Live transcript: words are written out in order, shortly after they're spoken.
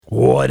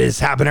What is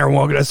happening, everyone?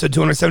 Welcome to episode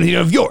 217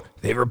 of your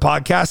favorite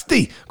podcast,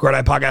 the Grown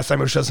Eye Podcast.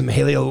 I'm Joseph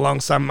Haley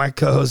alongside my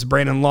co-host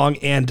Brandon Long,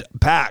 and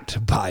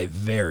backed by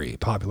very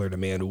popular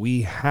demand,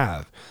 we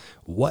have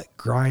What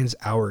Grinds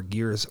Our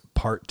Gears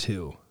Part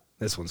 2.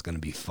 This one's going to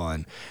be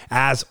fun.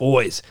 As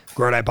always,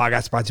 Grown Eye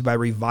Podcast brought to you by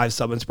Revive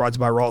Supplements, brought to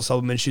you by Raw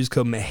Supplements. Use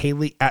code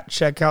Mahaley at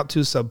checkout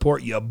to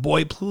support your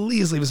boy.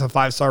 Please leave us a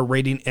 5-star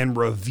rating and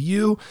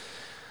review.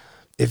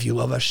 If you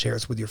love us, share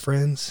us with your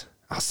friends.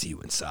 I'll see you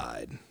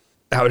inside.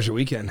 How was your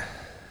weekend?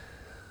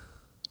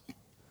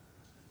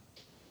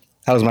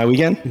 How was my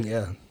weekend?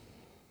 Yeah.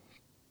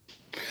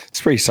 It's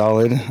pretty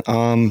solid.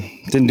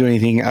 Didn't do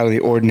anything out of the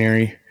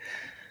ordinary.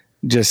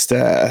 Just,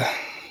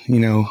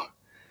 headbanging,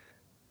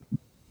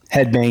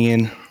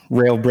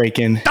 rail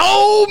breaking.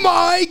 Oh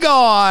my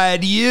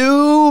God,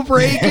 you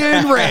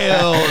breaking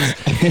rails.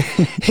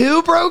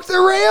 Who broke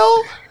the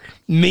rail?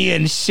 Me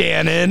and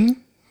Shannon.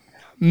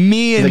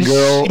 Me and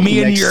your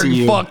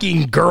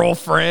fucking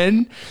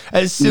girlfriend.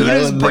 As soon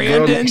as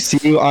Brandon,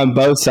 see you on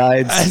both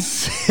sides. As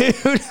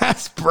soon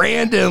as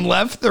Brandon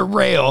left the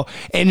rail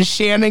and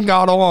Shannon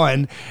got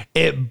on,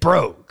 it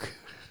broke.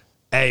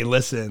 Hey,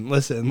 listen.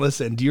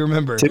 Do you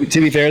remember? To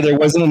be fair, there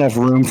wasn't enough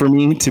room for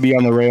me to be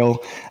on the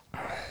rail,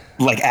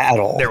 like at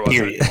all. There wasn't.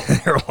 Period.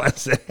 There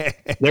wasn't.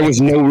 There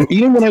was no room.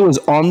 Even when I was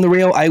on the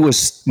rail, I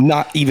was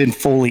not even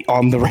fully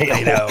on the rail.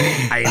 I know.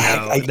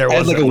 There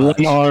was like a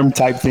one-arm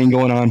type thing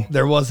going on.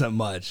 There wasn't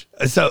much.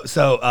 So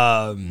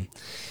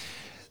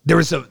there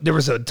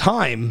was a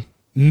time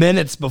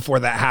minutes before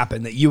that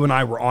happened that you and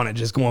I were on it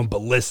just going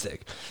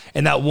ballistic.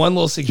 And that one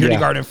little security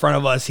guard in front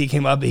of us, he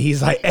came up and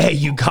he's like, "Hey,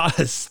 you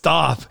gotta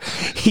stop."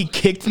 He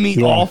kicked me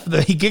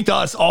he kicked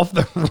us off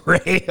the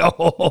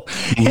rail.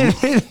 And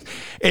then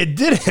it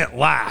didn't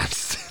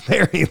last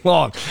very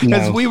long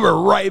because we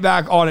were right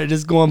back on it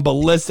just going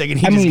ballistic, and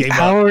he gave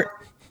up.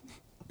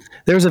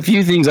 There's a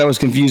few things I was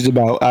confused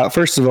about.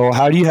 First of all,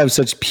 how do you have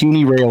such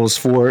puny rails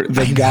for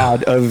the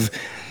god of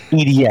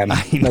EDM?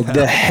 Like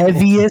the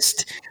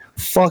heaviest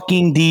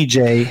fucking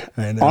DJ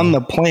on the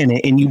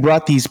planet, and you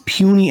brought these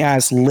puny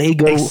ass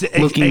Lego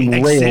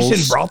looking rails.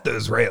 Excision brought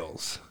those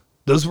rails.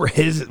 Those were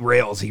his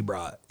rails he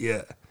brought.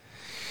 Yeah.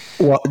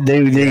 Well,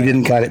 they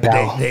didn't cut it,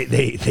 pal.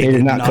 They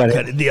did not cut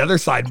it. The other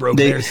side broke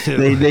theirs too.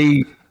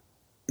 They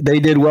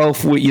did well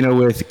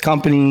with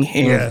company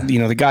and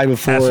the guy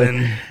before.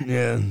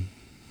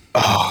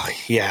 Oh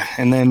yeah,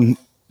 and then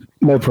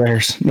no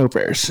prayers.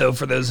 So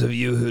for those of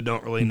you who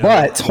don't really know,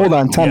 but hold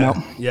on,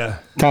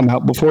 time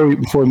out before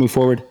we move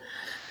forward.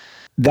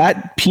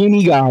 That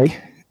puny guy,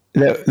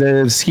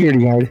 the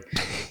security guard,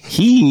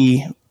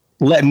 he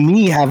let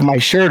me have my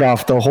shirt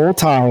off the whole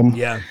time.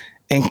 Yeah.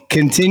 And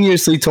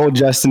continuously told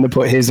Justin to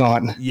put his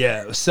on.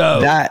 Yeah. So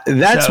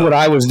that's what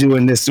I was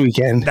doing this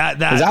weekend.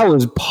 Because I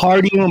was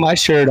partying with my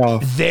shirt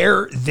off.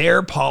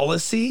 Their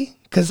policy,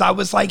 because I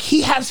was like,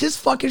 he has his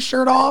fucking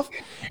shirt off,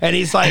 and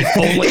he's like,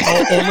 only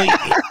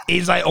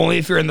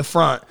if you're in the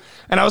front.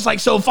 And I was like,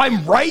 so if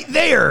I'm right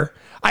there,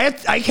 I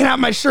can have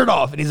my shirt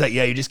off. And he's like,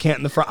 yeah, you just can't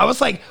in the front. I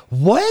was like,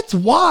 what?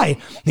 Why?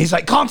 And he's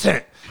like,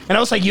 content. And I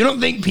was like, you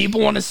don't think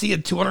people want to see a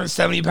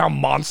 270-pound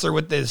monster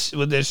with this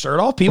shirt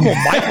off? People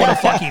might want to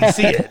fucking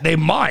see it. They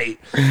might.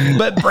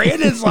 But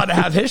Brandon's allowed to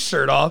have his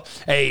shirt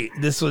off. Hey,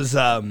 this was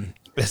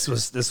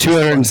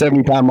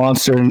 270-pound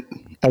monster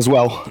as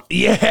well.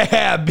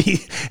 Yeah.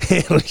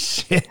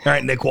 Shit. All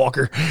right, Nick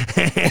Walker.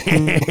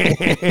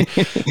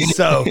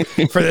 So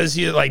for those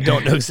of you that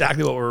don't know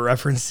exactly what we're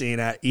referencing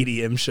at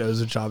EDM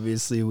shows, which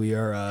obviously we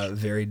are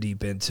very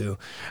deep into,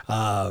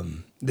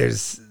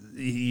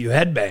 you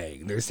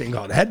headbang. There's a thing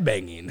called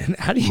headbanging. And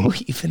how do you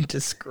even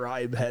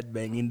describe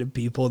headbanging to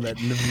people that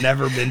have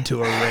never been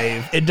to a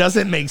rave? It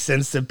doesn't make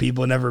sense to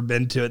people who never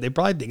been to it. They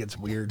probably think it's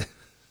weird.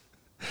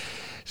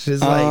 It's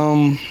just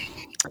the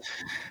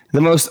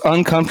most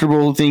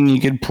uncomfortable thing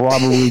you could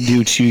probably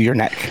do to your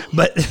neck.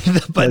 But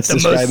the most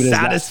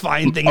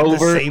satisfying thing at the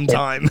same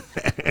time.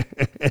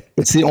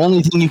 It's the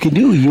only thing you can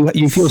do.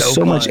 You feel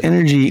so much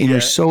energy and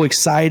you're so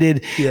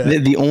excited. Yeah.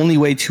 The only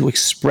way to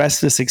express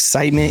this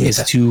excitement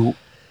is to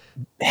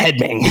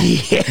headbang.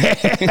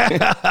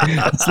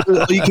 That's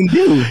all you can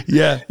do.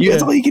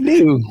 That's all you can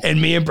do.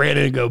 And me and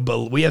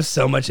Brandon we have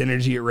so much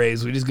energy at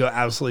raves. We just go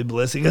absolutely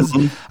ballistic because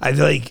I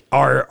feel like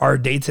our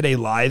day-to-day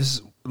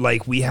lives,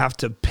 we have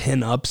to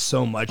pin up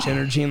so much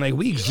energy, and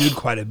we exude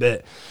quite a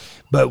bit,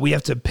 but we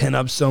have to pin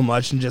up so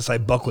much and just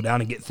buckle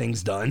down and get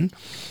things done.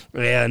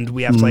 And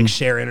we have to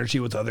share energy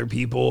with other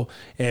people,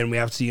 and we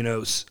have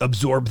to,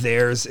 absorb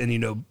theirs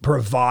and,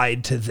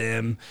 provide to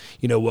them,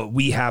 what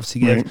we have to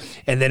give.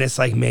 Right. And then it's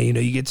man,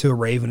 you get to a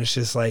rave and it's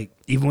just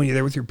even when you're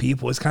there with your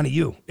people, it's kind of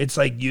you. It's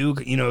you,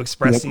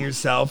 expressing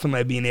yourself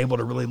and being able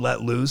to really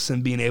let loose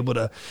and being able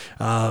to,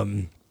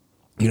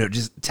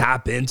 just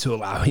tap into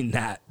allowing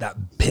that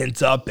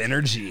pent up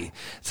energy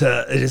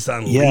to just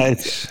unleash. Yeah,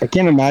 I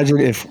can't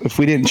imagine if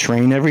we didn't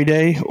train every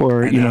day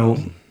or 4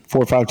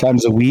 or 5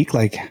 times a week.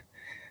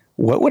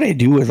 What would I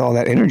do with all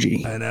that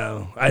energy? I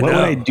know. What would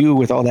I do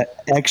with all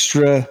that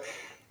extra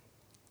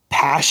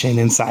passion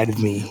inside of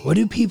me. What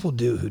do people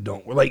do who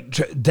don't like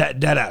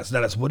dead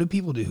ass? What do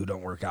people do who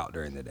don't work out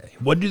during the day?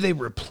 What do they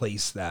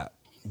replace that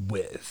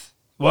with?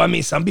 Well, I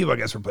mean, some people I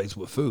guess replace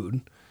with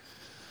food,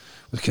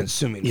 with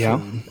consuming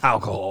food,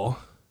 alcohol.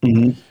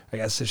 I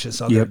guess it's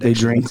just other they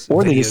drink,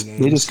 or they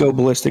just go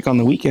ballistic on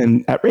the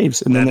weekend at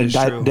raves, and then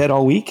they're dead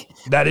all week.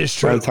 That is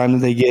true. By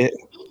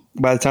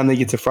the time they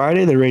get to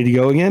Friday, they're ready to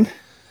go again.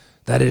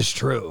 That is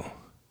true.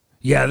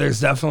 Yeah, there's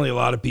definitely a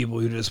lot of people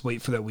who just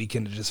wait for that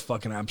weekend to just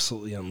fucking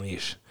absolutely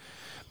unleash.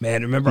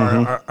 Man, remember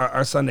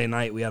our Sunday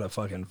night? We had a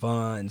fucking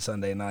fun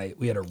Sunday night.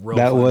 We had a real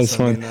fun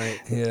Sunday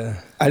night. Yeah.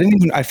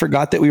 I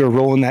forgot that we were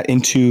rolling that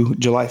into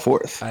July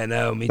 4th. I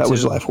know, me too. That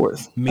was July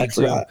 4th. Me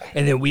too. Forgot.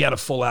 And then we had a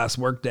full ass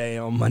work day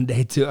on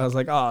Monday too. I was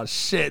like, oh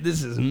shit,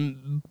 this is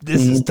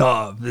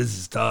tough. This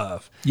is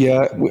tough.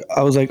 Yeah.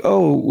 I was like,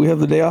 oh, we have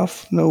the day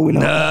off? No, we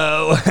don't.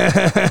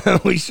 No,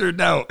 we sure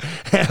don't.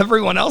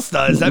 Everyone else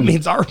does. That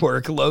means our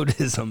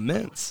workload is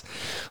immense.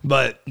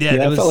 But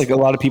yeah, I felt like a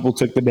lot of people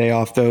took the day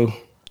off though.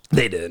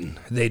 They did.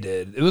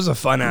 It was a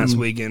fun ass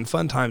weekend.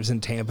 Fun times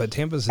in Tampa.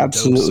 Tampa's a dope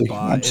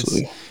spot.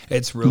 Absolutely.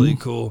 It's really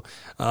cool.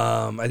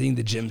 I think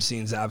the gym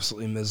scene's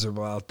absolutely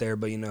miserable out there,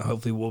 but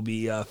hopefully we'll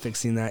be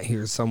fixing that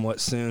here somewhat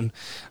soon.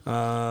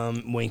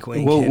 Wink,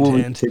 wink, we'll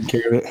hint, take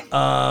care of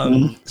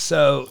it.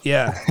 So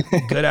yeah,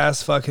 good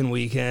ass fucking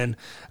weekend.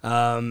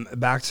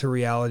 Back to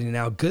reality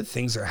now. Good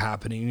things are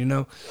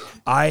happening.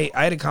 I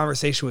had a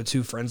conversation with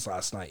two friends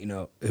last night.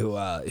 Who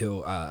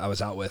I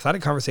was out with. I had a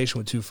conversation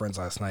with two friends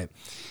last night.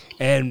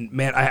 And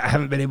man, I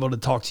haven't been able to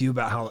talk to you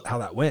about how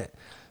that went.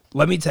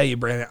 Let me tell you,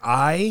 Brandon,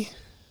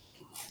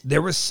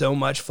 there was so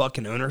much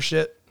fucking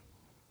ownership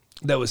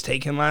that was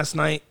taken last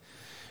night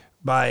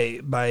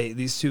by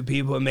these two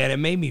people. And man, it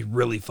made me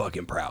really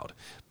fucking proud.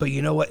 But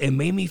you know what? It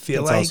made me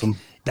feel like awesome.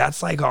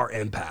 That's like our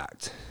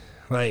impact.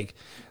 Like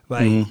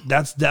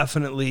that's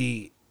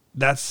definitely,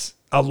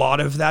 a lot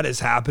of that is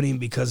happening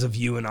because of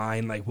you and I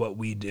and like what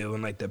we do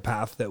and like the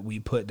path that we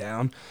put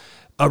down.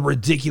 A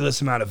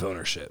ridiculous amount of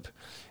ownership.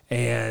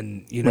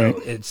 And,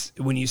 it's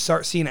when you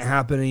start seeing it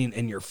happening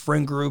in your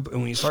friend group and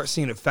when you start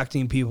seeing it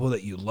affecting people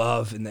that you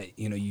love and that,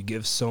 you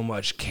give so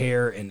much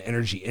care and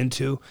energy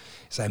into,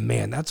 it's like,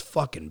 man, that's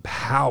fucking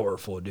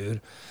powerful, dude.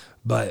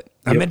 But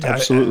I meant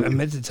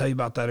to tell you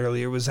about that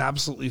earlier. It was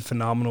absolutely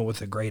phenomenal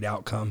with a great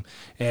outcome.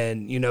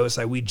 And, it's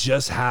like we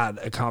just had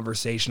a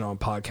conversation on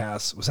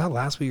podcasts. Was that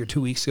last week or 2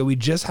 weeks ago? We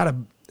just had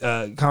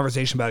a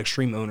conversation about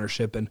extreme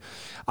ownership. And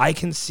I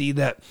can see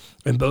that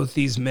in both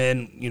these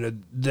men,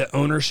 the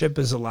ownership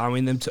is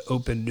allowing them to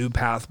open new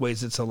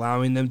pathways. It's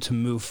allowing them to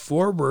move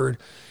forward,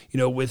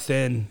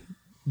 within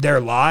their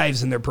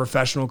lives and their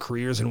professional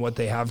careers and what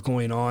they have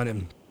going on.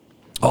 And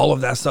all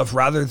of that stuff,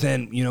 rather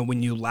than,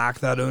 when you lack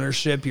that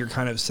ownership, you're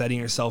kind of setting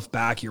yourself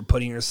back. You're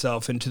putting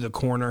yourself into the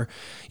corner.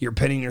 You're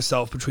pitting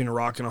yourself between a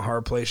rock and a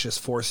hard place, just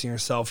forcing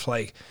yourself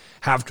to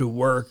have to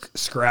work,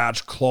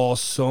 scratch, claw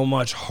so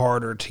much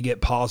harder to get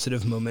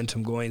positive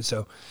momentum going.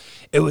 So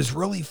it was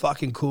really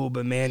fucking cool.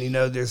 But man,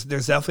 there's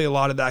definitely a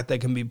lot of that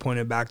can be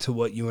pointed back to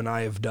what you and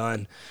I have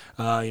done,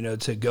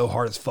 to go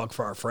hard as fuck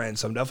for our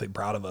friends. So I'm definitely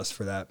proud of us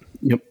for that.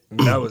 Yep.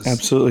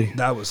 Absolutely.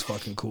 That was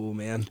fucking cool,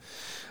 man.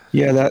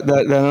 Yeah,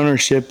 that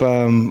ownership,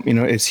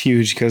 it's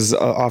huge because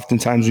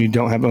oftentimes when you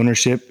don't have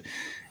ownership,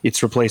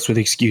 it's replaced with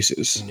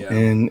excuses,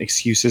 and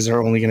excuses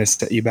are only going to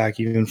set you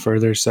back even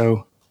further.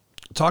 So,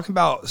 might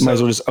as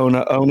well just own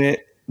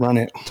it, run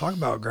it. Talk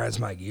about grinds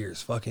my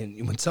gears.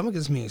 Fucking when someone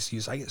gives me an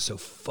excuse, I get so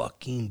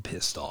fucking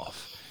pissed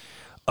off.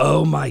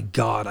 Oh my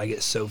god, I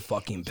get so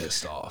fucking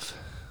pissed off.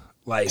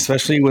 Like,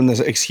 especially when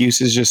the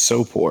excuse is just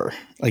so poor.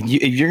 Like,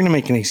 if you're going to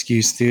make an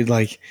excuse, dude,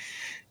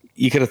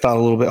 you could have thought a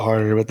little bit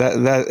harder, but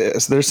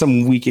there's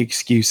some weak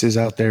excuses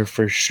out there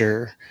for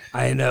sure.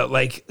 I know,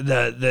 like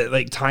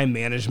the time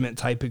management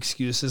type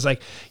excuses.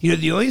 Like,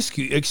 the only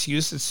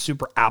excuse that's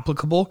super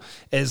applicable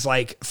is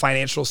like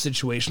financial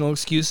situational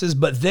excuses.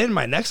 But then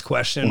my next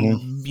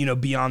question,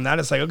 beyond that,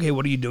 is like, okay,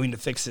 what are you doing to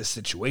fix this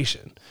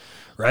situation?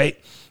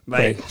 Right?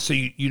 So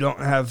you don't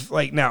have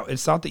now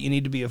it's not that you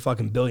need to be a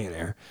fucking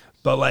billionaire,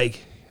 but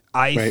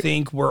I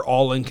think we're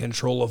all in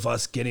control of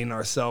us getting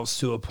ourselves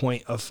to a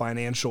point of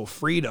financial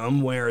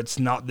freedom where it's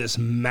not this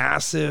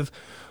massive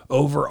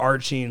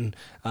overarching.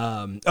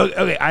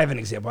 Okay, I have an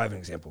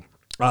example.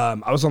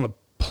 I was on the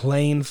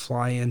plane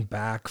flying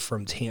back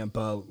from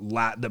Tampa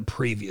the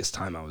previous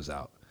time I was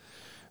out,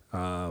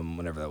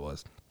 whenever that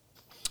was.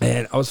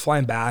 And I was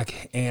flying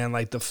back and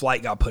the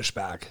flight got pushed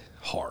back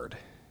hard.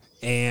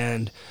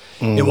 And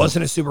it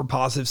wasn't a super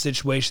positive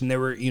situation. There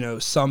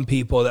were, some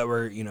people that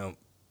were,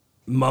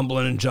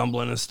 mumbling and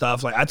jumbling and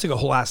stuff. I took a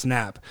whole ass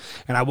nap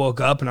and I woke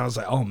up and I was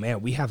like, oh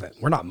man,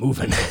 we're not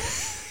moving.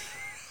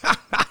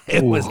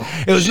 It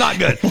was not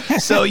good.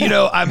 So,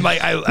 I'm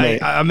like,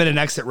 I'm in an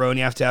exit row and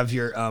you have to have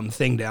your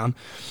thing down.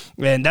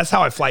 And that's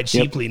how I fly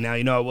cheaply now.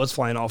 I was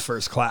flying all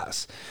first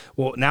class.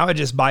 Well, now I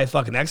just buy a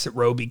fucking exit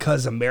row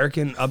because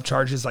American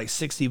upcharges like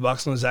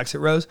 $60 on those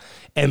exit rows.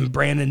 And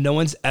Brandon, no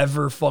one's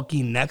ever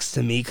fucking next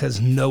to me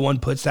because no one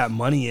puts that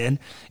money in.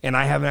 And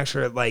I have an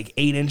extra like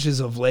 8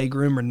 inches of leg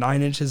room or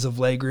 9 inches of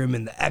leg room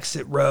in the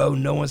exit row.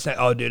 No one's that.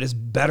 Oh, dude, it's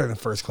better than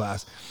first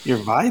class. You're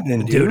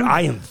vibing, dude.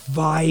 I am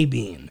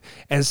vibing.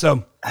 And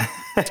so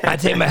I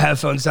take my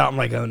headphones out. I'm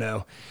like, oh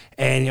no.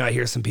 And, I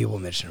hear some people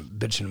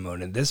bitching and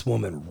moaning. This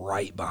woman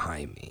right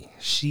behind me,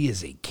 she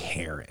is a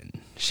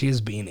Karen. She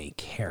is being a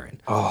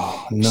Karen.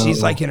 Oh, no.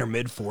 She's like in her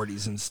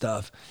mid-40s and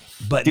stuff.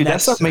 But dude,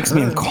 that stuff makes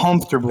me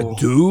uncomfortable.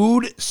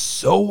 Dude,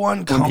 so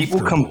uncomfortable. When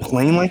people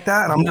complain like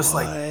that, I'm just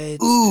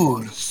like,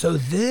 ooh. So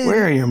then,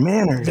 where are your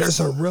manners? There's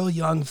a real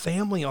young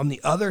family on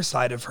the other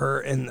side of her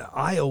in the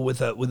aisle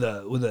with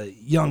a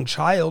young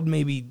child,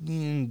 maybe,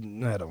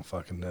 I don't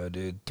fucking know,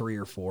 dude, 3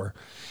 or 4.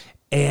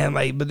 And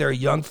but they're a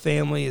young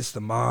family. It's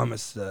the mom,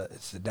 it's the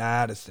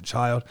dad, it's the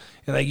child.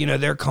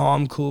 And they're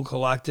calm, cool,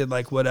 collected,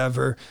 like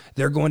whatever.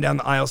 They're going down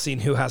the aisle seeing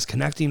who has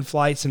connecting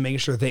flights and making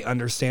sure they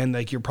understand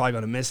you're probably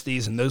going to miss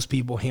these. And those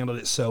people handled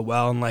it so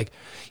well. And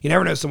you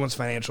never know someone's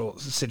financial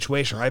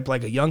situation, right? But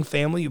like a young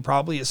family, you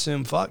probably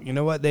assume, fuck, you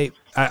know what?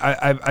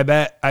 I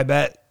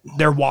bet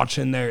they're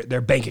watching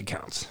their bank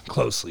accounts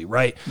closely,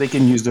 right? They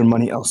can use their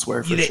money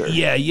elsewhere for sure.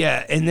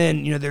 Yeah. And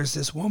then, there's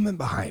this woman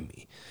behind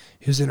me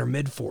who's in her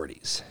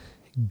mid-40s.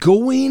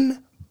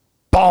 Going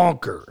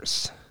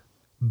bonkers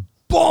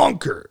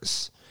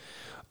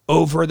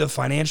over the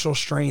financial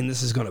strain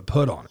this is going to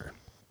put on her.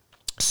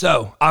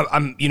 So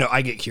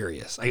I get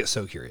curious. I get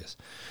so curious.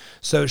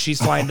 So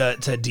she's flying to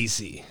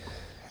DC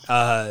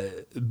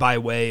by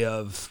way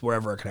of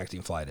wherever our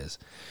connecting flight is.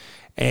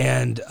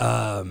 And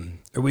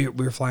we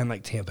were flying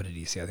like Tampa to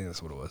DC. I think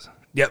that's what it was.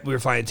 Yep, we were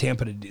flying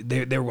Tampa to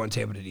they were going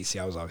Tampa to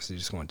DC. I was obviously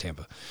just going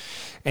Tampa.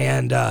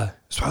 And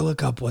so I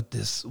look up what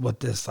this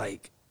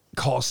like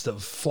cost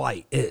of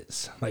flight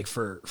is like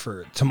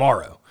for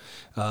tomorrow,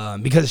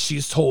 because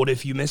she's told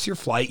if you miss your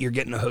flight, you're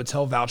getting a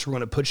hotel voucher. We're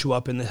going to put you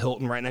up in the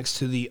Hilton right next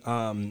to the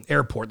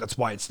airport. That's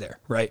why it's there,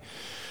 right?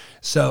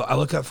 So I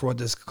look up for what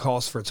this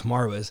cost for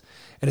tomorrow is,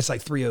 and it's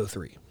like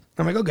 $303.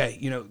 I'm like, okay,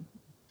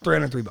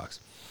 $303.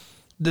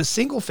 The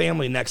single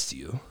family next to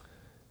you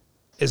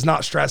is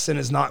not stressing,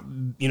 is not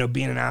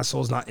being an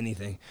asshole, is not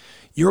anything.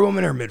 You're a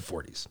woman in her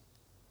mid-40s.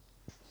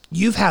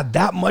 You've had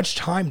that much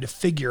time to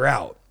figure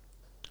out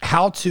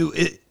how to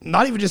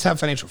not even just have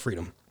financial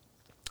freedom,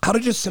 how to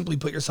just simply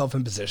put yourself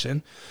in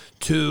position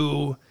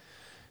to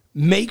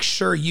make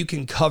sure you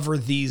can cover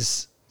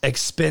these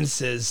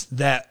expenses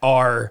that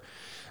are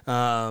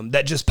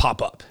that just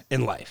pop up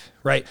in life,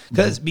 right?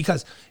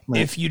 Because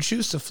if you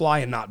choose to fly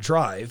and not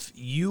drive,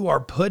 you are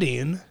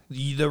putting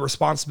the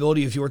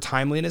responsibility of your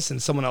timeliness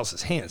in someone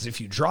else's hands. If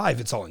you drive,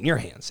 it's all in your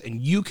hands,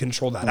 and you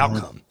control that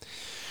outcome.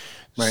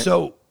 Right.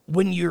 So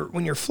when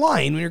you're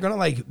flying, when you're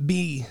going to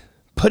be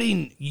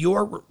putting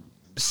your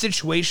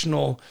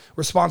situational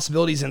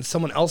responsibilities in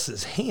someone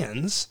else's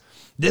hands,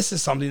 this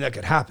is something that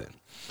could happen.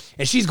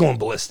 And she's going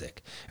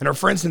ballistic. And her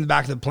friend's in the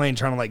back of the plane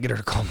trying to get her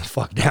to calm the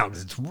fuck down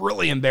because it's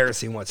really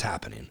embarrassing what's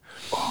happening.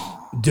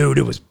 Dude,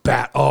 it was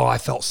bad. Oh, I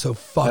felt so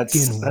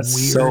fucking that's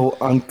weird. So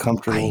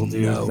uncomfortable,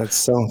 dude. That's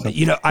so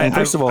uncomfortable.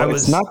 First of all,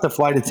 it's not the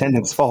flight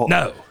attendant's fault.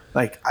 No.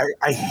 I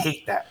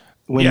hate that.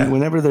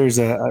 Whenever there's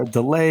a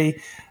delay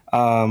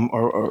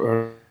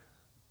or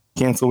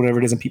cancel, whatever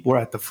it is, and people are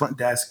at the front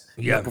desk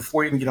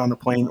before you even get on the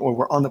plane, or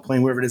we're on the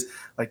plane, wherever it is,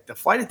 the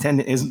flight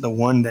attendant isn't the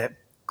one that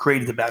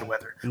created the bad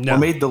weather or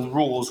made the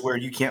rules where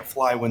you can't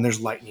fly when there's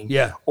lightning.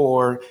 Yeah.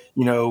 Or,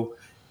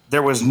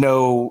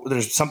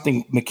 there's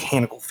something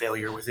mechanical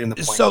failure within the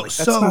plane.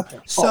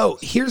 So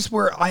here's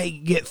where I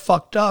get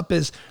fucked up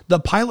is the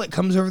pilot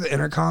comes over the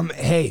intercom.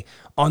 Hey,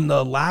 on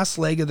the last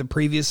leg of the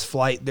previous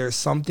flight, there's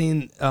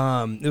something,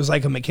 it was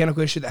like a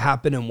mechanical issue that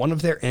happened in one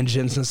of their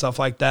engines and stuff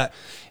like that.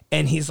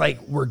 And he's like,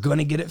 we're going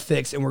to get it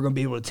fixed and we're going to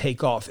be able to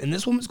take off. And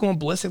this woman's going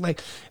ballistic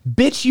like,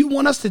 bitch, you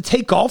want us to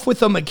take off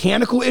with a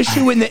mechanical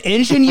issue in the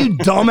engine, you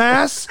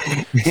dumbass?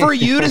 For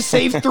you to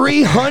save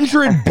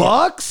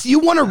 $300? You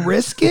want to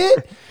risk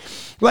it?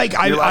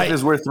 Your life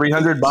is worth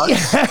 $300.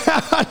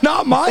 Yeah,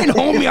 not mine,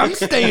 homie. I'm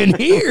staying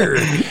here.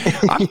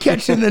 I'm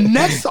catching the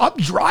next. I'm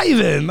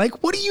driving.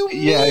 What do you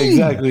mean? Yeah,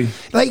 exactly.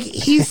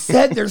 He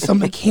said there's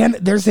an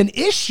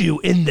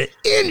issue in the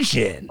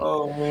engine.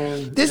 Oh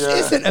man, this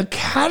isn't a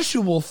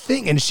casual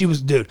thing. And she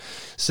was, dude.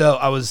 So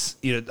I was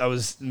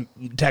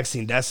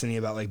texting Destiny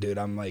about dude,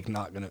 I'm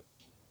not gonna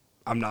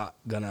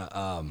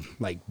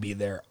be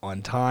there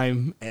on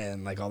time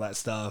and all that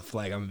stuff.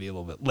 I'm gonna be a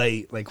little bit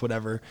late,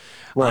 whatever.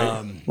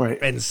 Right. Right.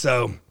 And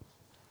so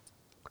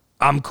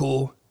I'm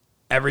cool.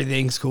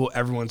 Everything's cool.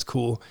 Everyone's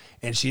cool.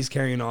 And she's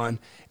carrying on.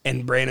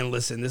 And Brandon,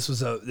 listen,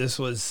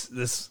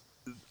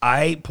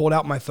 I pulled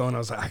out my phone. I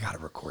was like, I gotta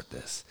record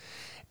this.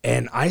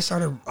 And I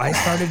started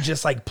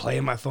just like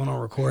playing my phone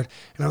on record.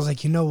 And I was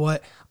like, you know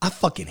what? I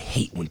fucking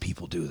hate when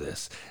people do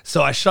this.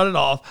 So I shut it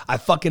off. I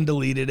fucking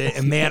deleted it.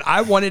 And man,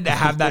 I wanted to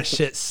have that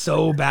shit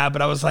so bad,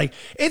 but I was like,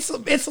 it's a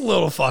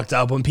little fucked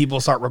up when people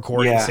start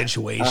recording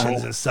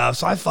situations and stuff.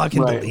 So I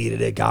fucking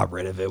deleted it, got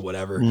rid of it,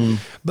 whatever.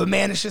 But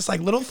man, it's just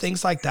like little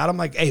things like that. I'm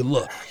like, hey,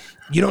 look,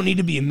 you don't need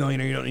to be a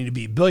millionaire. You don't need to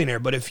be a billionaire.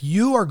 But if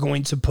you are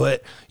going to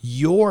put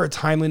your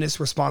timeliness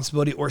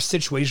responsibility or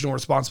situational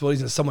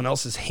responsibilities in someone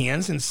else's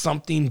hands and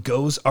something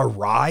goes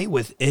awry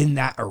within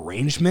that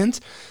arrangement,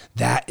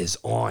 that is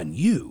on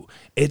you.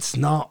 It's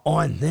not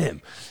on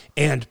them.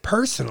 And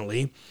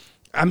personally,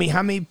 I mean,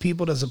 how many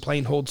people does a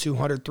plane hold?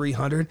 200,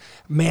 300?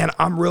 Man,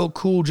 I'm real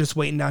cool just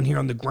waiting down here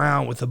on the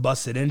ground with a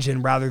busted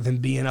engine rather than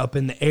being up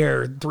in the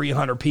air,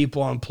 300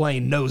 people on a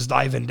plane, nose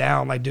diving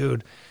down. Like,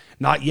 dude,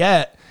 not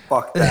yet.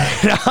 Fuck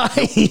that.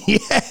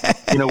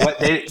 You know what?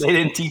 They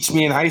didn't teach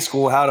me in high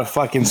school how to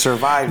fucking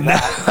survive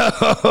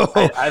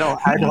that. I don't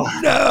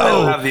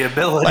have the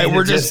ability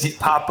to just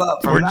pop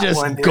up. We're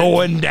just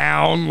going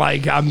down.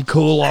 Like, I'm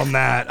cool on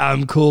that.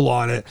 I'm cool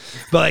on it.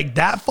 But like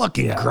that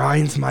fucking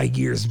grinds my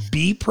gears.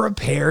 Be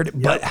prepared,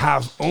 but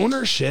have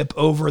ownership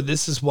over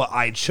this is what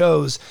I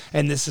chose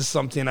and this is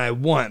something I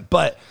want.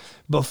 But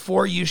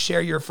before you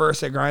share your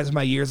first, it grinds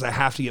my gears, I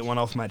have to get one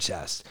off my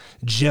chest.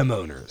 Gym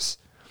owners.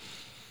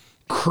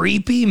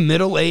 Creepy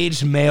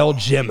middle-aged male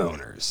gym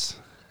owners.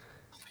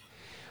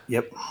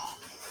 Yep.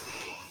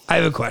 I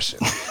have a question.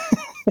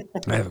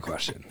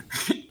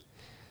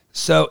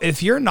 So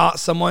if you're not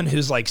someone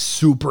who's like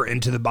super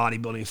into the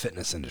bodybuilding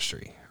fitness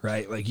industry,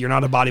 right? Like you're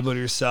not a bodybuilder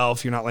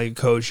yourself. You're not like a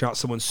coach. You're not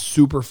someone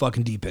super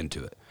fucking deep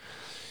into it.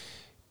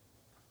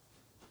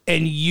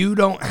 And you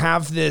don't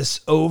have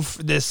this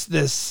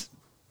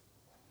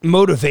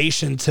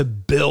motivation to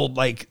build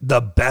like the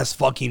best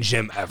fucking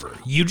gym ever.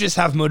 You just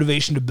have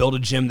motivation to build a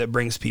gym that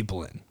brings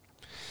people in.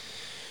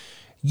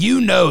 You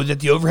know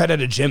that the overhead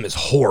at a gym is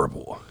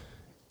horrible.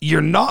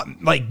 You're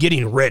not like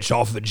getting rich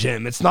off of a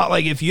gym. It's not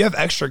like if you have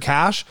extra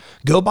cash,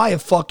 go buy a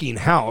fucking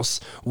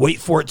house, wait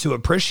for it to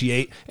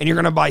appreciate, and you're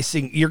going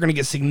to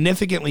get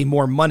significantly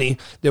more money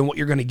than what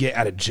you're going to get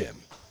at a gym,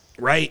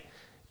 right?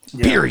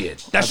 Yeah, period.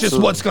 That's absolutely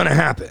just what's going to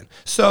happen.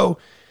 So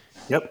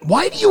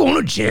why do you own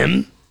a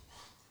gym?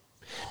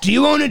 Do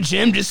you own a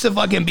gym just to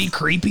fucking be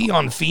creepy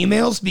on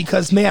females?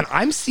 Because, man,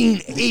 I'm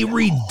seeing a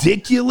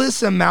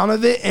ridiculous amount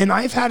of it. And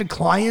I've had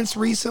clients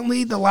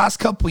recently, the last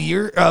couple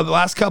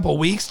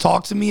weeks,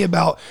 talk to me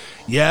about,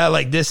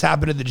 like this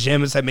happened at the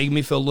gym. It's like making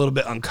me feel a little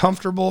bit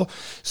uncomfortable.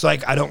 So,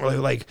 like, I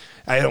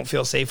don't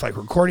feel safe, like,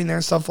 recording there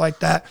and stuff like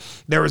that.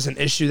 There was an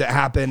issue that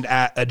happened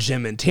at a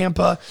gym in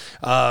Tampa.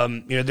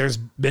 There's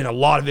been a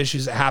lot of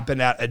issues that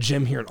happened at a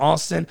gym here in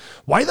Austin.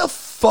 Why the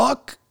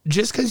fuck,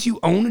 just because you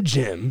own a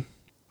gym,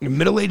 you're a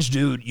middle-aged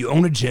dude, you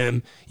own a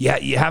gym,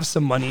 you have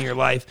some money in your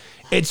life,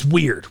 it's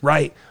weird,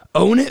 right?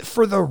 Own it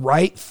for the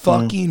right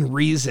fucking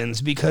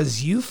reasons,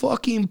 because you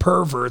fucking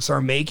perverts are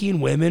making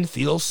women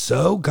feel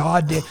so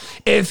goddamn.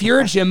 If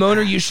you're a gym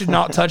owner, you should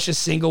not touch a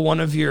single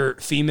one of your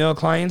female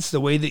clients the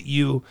way that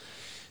you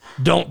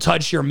don't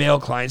touch your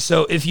male clients.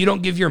 So if you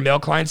don't give your male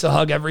clients a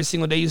hug every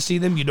single day you see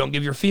them, you don't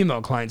give your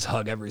female clients a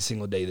hug every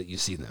single day that you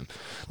see them.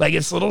 Like,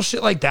 it's little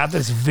shit like that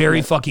that's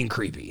very fucking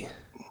creepy.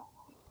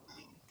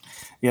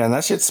 Yeah, and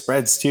that shit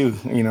spreads too,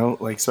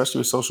 like especially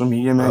with social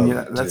media, man.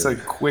 That's a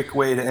quick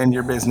way to end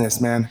your business,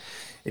 man.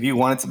 If you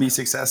want it to be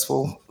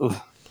successful,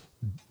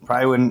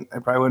 probably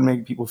wouldn't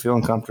make people feel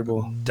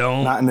uncomfortable.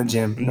 Not in the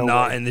gym.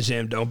 In the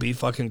gym. Don't be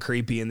fucking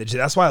creepy in the gym.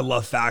 That's why I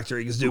love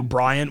Factory. Because, dude,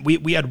 Brian,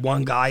 we had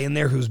one guy in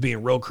there who was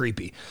being real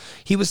creepy.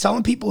 He was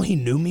telling people he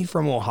knew me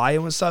from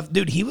Ohio and stuff.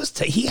 Dude,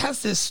 he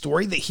has this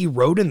story that he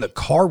wrote in the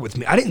car with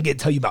me. I didn't get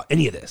to tell you about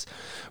any of this.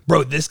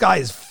 Bro, this guy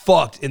is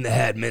fucked in the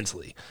head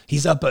mentally.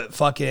 He's up at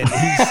fucking,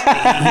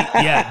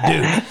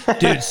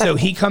 dude. So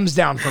he comes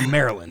down from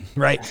Maryland,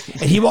 right?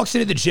 And he walks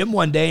into the gym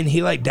one day and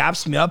he like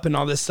daps me up and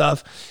all this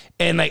stuff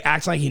and like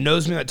acts like he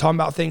knows me, like talking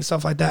about things,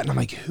 stuff like that. And I'm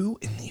like, who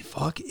in the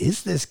fuck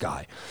is this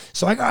guy?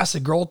 So I asked the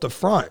girl at the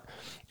front.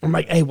 I'm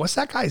like, hey, what's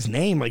that guy's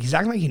name? Like, he's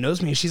acting like he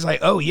knows me. And she's like,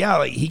 oh, yeah,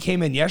 like he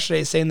came in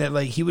yesterday saying that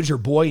like he was your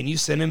boy and you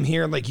sent him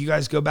here. Like, you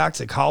guys go back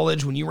to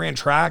college when you ran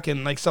track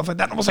and like stuff like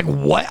that. And I was like,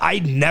 what? I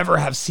never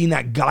have seen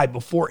that guy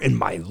before in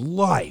my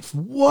life.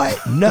 What?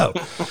 No.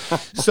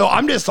 So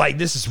I'm just like,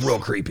 this is real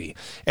creepy.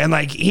 And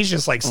like, he's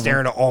just like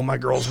staring at all my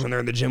girls when they're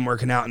in the gym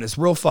working out. And it's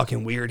real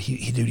fucking weird.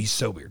 Dude, he's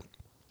so weird.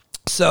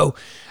 So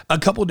a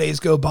couple days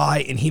go by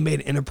and he made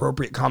an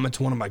inappropriate comment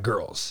to one of my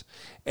girls.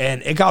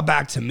 And it got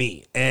back to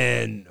me.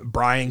 And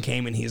Brian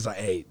came and he's like,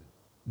 hey,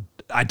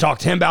 I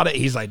talked to him about it.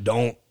 He's like,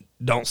 don't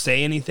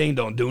say anything.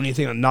 Don't do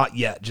anything. Not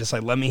yet. Just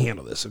like, let me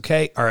handle this.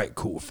 Okay. All right,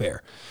 cool.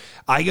 Fair.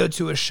 I go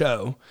to a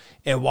show.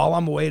 And while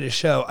I'm away at a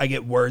show, I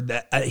get word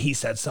that he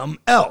said something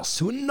else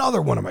to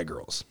another one of my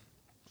girls.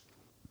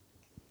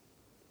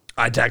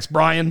 I text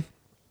Brian.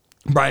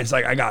 Brian's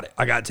like, I got it.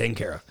 I got it taken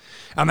care of.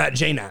 I'm at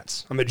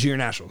JNats. I'm at Junior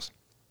Nationals.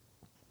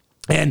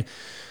 And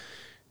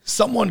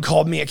someone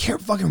called me. I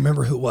can't fucking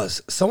remember who it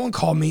was. Someone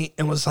called me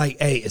and was like,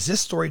 hey, is this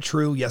story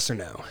true? Yes or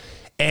no?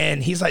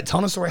 And he's like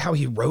telling a story how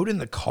he rode in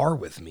the car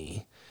with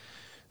me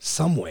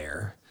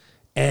somewhere.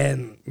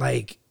 And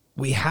like,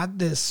 we had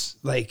this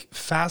like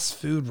fast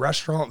food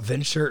restaurant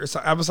venture. So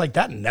I was like,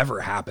 that never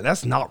happened.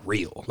 That's not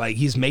real. Like,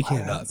 he's making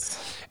it up.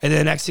 And then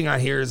the next thing I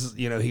hear is,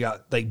 you know, he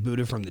got like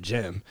booted from the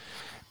gym.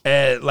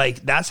 And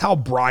like, that's how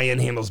Brian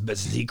handles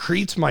business. He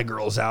creeps my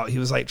girls out. He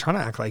was like trying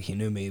to act like he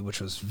knew me,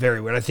 which was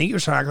very weird. I think he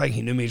was trying to act like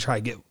he knew me to try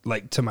to get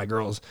like to my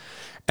girls.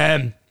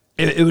 And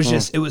it was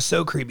just, it was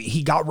so creepy.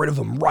 He got rid of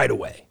them right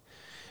away.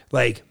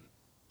 Like,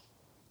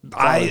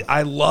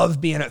 I love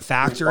being at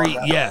factory.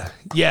 Yeah.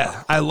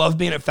 I love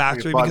being at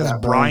factory because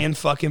Brian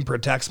fucking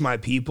protects my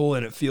people,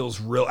 and it feels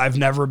real. I've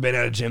never been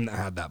at a gym that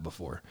had that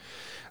before.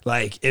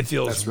 Like, it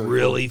feels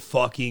really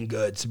fucking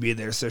good to be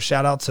there. So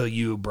shout out to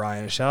you,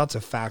 Brian. Shout out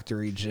to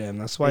Factory Gym.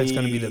 That's why it's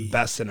going to be the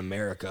best in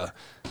America.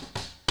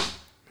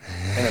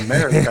 In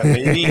America,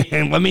 baby.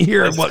 And let me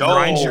hear what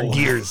grinds your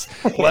gears.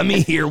 Let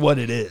me hear what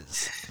it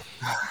is.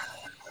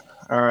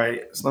 All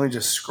right, so let me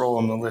just scroll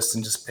on the list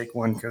and just pick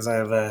one because I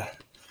have a.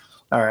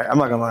 All right, I'm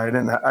not gonna lie,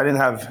 I didn't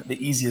have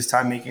the easiest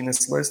time making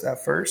this list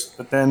at first,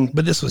 but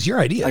this was your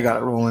idea. I got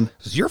it rolling.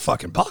 This was your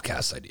fucking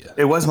podcast idea.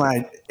 It was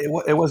my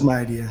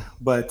idea,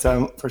 but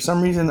for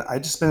some reason I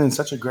just been in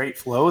such a great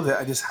flow that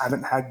I just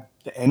haven't had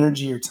the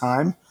energy or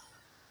time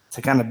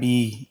to kind of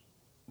be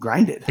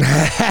grinded. So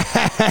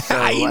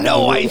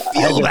I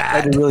feel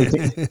that.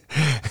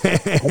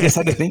 I just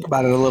had to think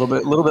about it a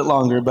little bit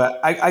longer,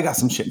 but I got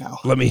some shit now.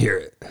 Let me hear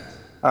it.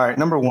 All right,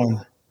 number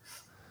 1.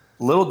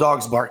 Little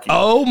dogs barking.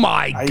 Oh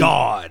my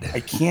God. I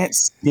can't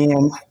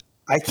stand.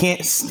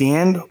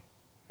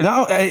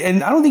 No,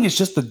 and I don't think it's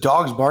just the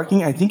dogs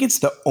barking. I think it's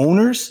the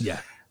owners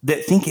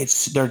that think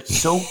they're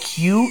so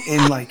cute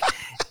and like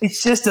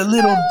it's just a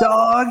little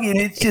dog and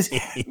it's just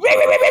and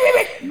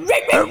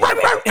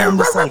I'm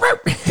just like,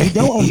 you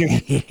don't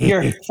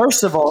you're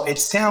first of all, it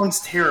sounds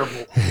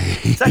terrible.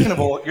 Second of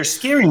all, you're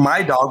scaring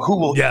my dog who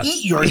will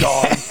eat your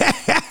dog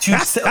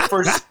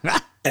for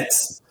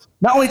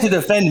not only to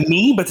defend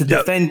me, but to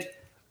defend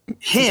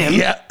him.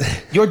 Yeah.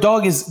 Your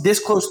dog is this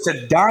close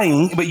to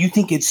dying, but you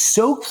think it's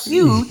so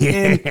cute.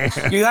 And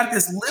you got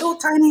this little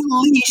tiny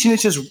leash and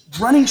it's just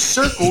running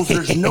circles.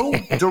 There's no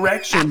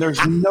direction.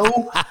 There's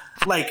no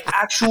like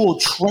actual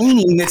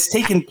training that's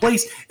taking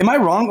place. Am I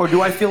wrong? Or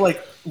do I feel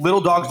like little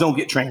dogs don't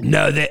get trained?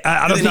 No,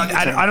 I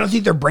don't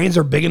think their brains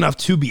are big enough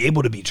to be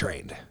able to be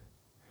trained.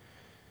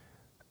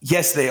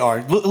 Yes, they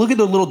are. Look at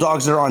the little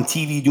dogs that are on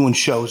TV doing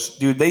shows,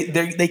 dude. They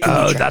can be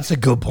trained. That's a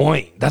good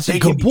point. That's a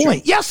good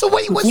point. Yeah. So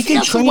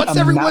what's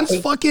everyone's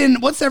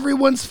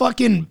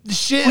fucking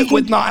shit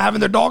with not having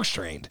their dogs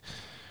trained?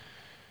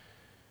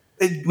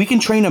 We can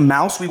train a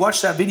mouse. We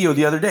watched that video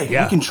the other day.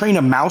 Yeah. We can train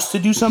a mouse to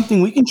do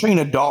something. We can train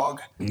a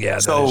dog. Yeah,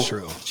 that is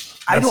true.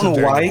 I don't know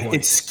why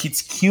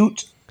it's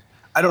cute.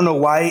 I don't know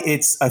why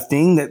it's a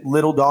thing that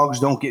little dogs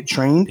don't get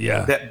trained.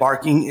 Yeah. That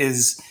barking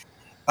is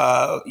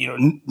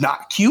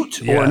not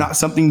cute or not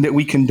something that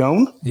we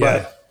condone,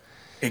 but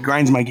it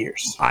grinds my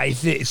gears. I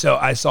think so.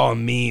 I saw a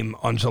meme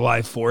on July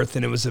 4th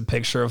and it was a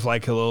picture of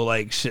like a little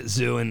like Shih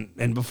Tzu.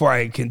 And before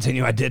I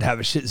continue, I did have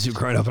a Shih Tzu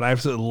growing up and I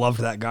absolutely loved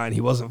that guy. And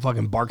he wasn't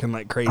fucking barking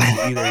like crazy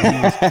either.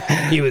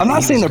 I'm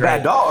not saying they're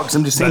bad dogs.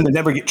 I'm just saying they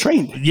never get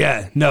trained.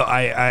 Yeah, no,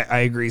 I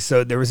agree.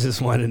 So there was this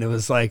one and it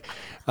was like,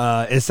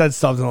 it said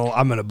something,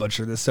 I'm going to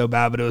butcher this so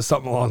bad, but it was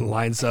something along the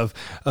lines of,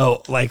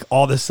 like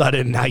all of a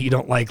sudden now you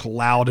don't like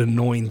loud,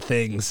 annoying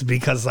things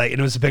because like, and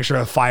it was a picture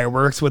of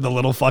fireworks with a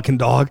little fucking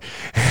dog.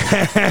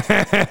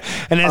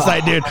 And it's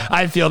like, dude,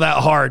 I feel that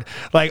hard.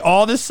 Like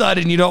all of a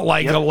sudden you don't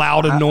like the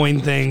loud,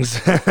 annoying things.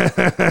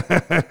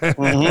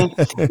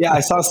 Mm-hmm. Yeah. I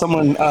saw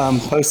someone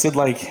posted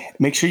like,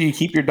 make sure you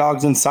keep your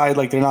dogs inside.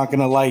 Like they're not going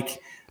to like,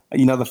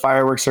 the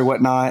fireworks or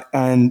whatnot.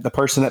 And the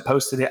person that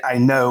posted it, I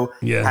know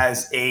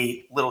has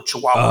a little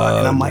chihuahua.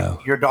 And I'm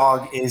like, your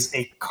dog is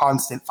a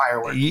constant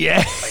firework. Yeah.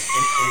 Like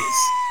it is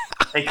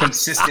a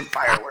consistent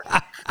firework.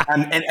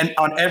 And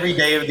on every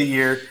day of the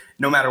year,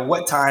 no matter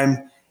what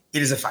time,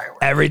 it is a firework.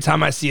 Every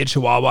time I see a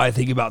chihuahua, I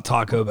think about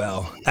Taco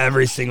Bell.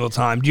 Every single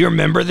time. Do you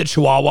remember the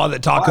chihuahua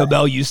that Taco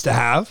Bell used to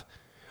have?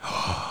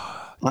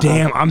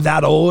 Damn, I'm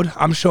that old.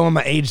 I'm showing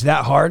my age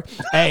that hard.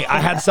 Hey, I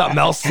had something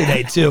else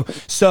today too.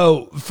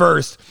 So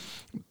first,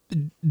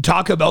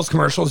 Taco Bell's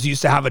commercials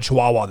used to have a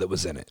chihuahua that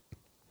was in it.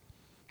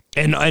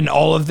 And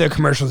all of their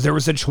commercials, there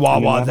was a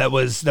chihuahua that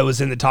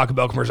was in the Taco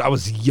Bell commercial. I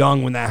was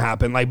young when that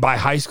happened. Like by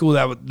high school,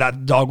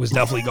 that dog was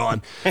definitely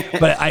gone.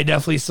 But I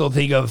definitely still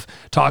think of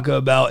Taco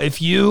Bell. If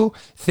you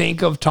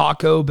think of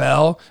Taco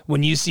Bell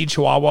when you see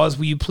chihuahuas,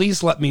 will you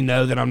please let me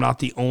know that I'm not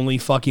the only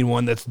fucking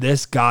one that's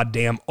this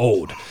goddamn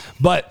old?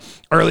 But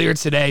earlier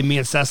today, me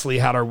and Cecily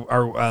had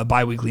our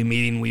bi-weekly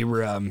meeting. We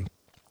were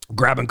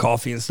grabbing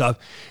coffee and stuff.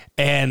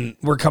 And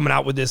we're coming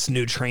out with this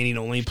new training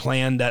only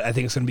plan that I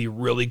think is going to be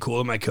really cool.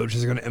 And my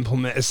coaches are going to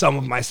implement. Some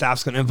of my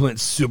staff's going to implement.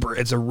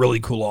 It's a really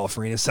cool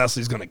offering. And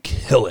Cecily's going to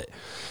kill it.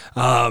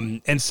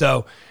 And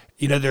so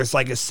there's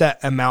like a set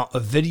amount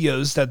of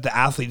videos that the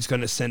athlete's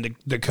going to send to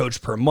the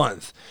coach per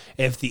month.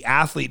 If the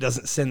athlete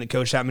doesn't send the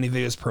coach that many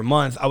videos per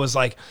month, I was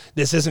like,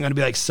 this isn't going to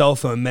be like cell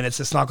phone minutes.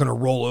 It's not going to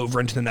roll over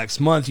into the next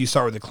month. You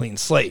start with a clean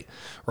slate,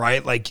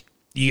 right? Like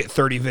you get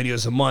 30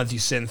 videos a month, you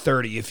send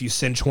 30. If you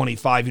send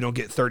 25, you don't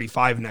get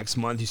 35 next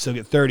month. You still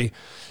get 30.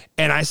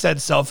 And I said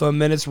cell phone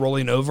minutes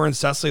rolling over, and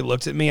Cecily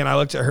looked at me, and I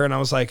looked at her, and I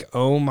was like,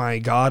 oh my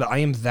God, I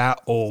am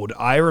that old.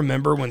 I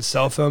remember when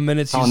cell phone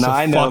minutes used to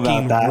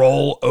fucking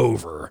roll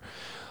over.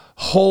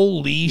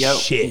 Holy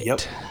shit.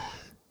 Yep.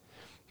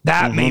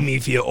 That made me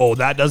feel old.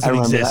 That doesn't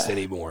exist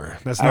anymore.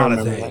 That's not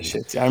a thing. That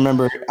shit. I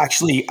remember,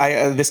 actually,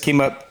 this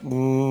came up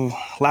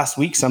last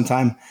week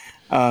sometime,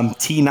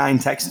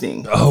 T9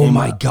 texting. Oh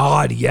my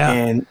God, yeah.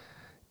 And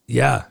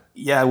yeah,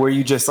 where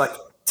you just like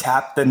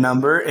tap the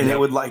number and it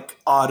would like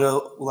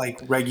auto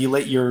like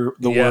regulate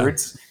the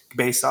words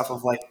based off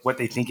of like what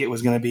they think it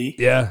was going to be.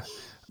 Yeah.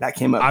 That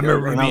came up. I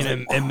remember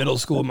being in middle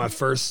school with my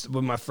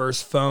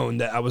first phone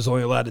that I was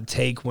only allowed to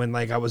take when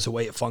like I was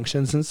away at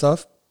functions and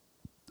stuff.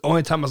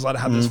 Only time I was allowed to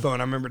have this phone.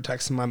 I remember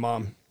texting my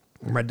mom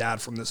or my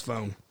dad from this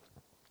phone.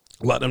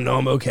 Let them know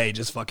I'm okay.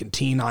 Just fucking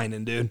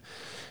T9ing, dude.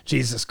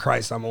 Jesus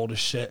Christ, I'm old as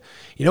shit.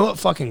 You know what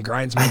fucking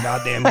grinds my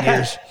goddamn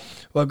gears?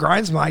 What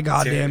grinds my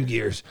goddamn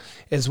gears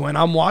is when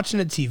I'm watching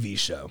a TV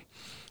show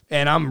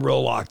and I'm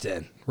real locked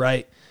in,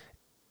 right?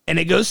 And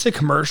it goes to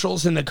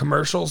commercials, and the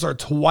commercials are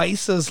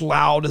twice as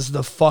loud as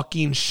the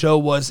fucking show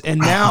was.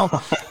 And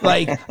now,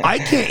 like, I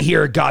can't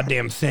hear a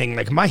goddamn thing.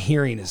 Like, my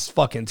hearing is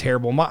fucking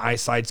terrible. My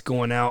eyesight's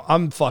going out.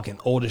 I'm fucking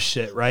old as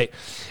shit, right?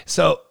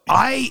 So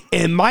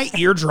and my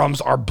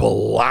eardrums are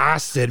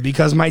blasted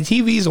because my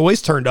TV is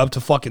always turned up to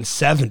fucking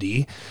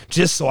 70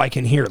 just so I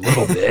can hear a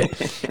little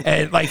bit.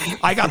 And like,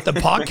 I got the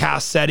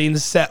podcast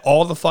settings set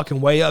all the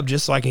fucking way up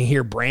just so I can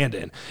hear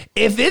Brandon.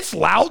 If it's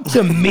loud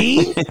to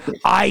me,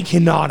 I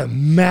cannot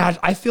imagine.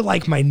 I feel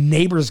like my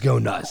neighbors go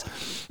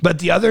nuts. But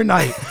the other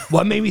night,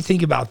 what made me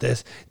think about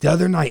this? The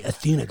other night,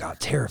 Athena got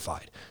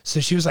terrified. So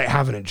she was like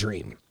having a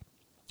dream.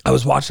 I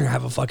was watching her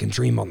have a fucking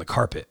dream on the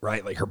carpet,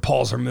 right? Like her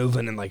paws are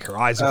moving and like her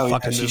eyes are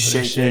fucking moving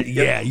and shit.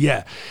 Yep.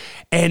 Yeah.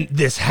 And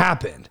this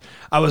happened.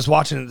 I was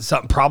watching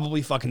something,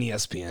 probably fucking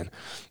ESPN,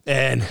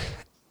 and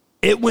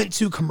it went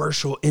to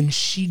commercial and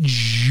she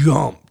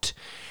jumped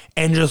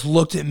and just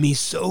looked at me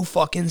so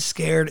fucking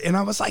scared. And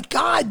I was like,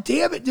 God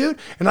damn it, dude.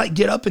 And I like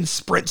get up and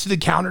sprint to the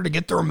counter to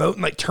get the remote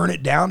and like turn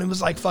it down. It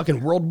was like fucking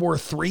World War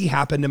III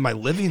happened in my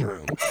living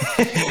room.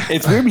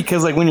 It's weird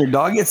because like when your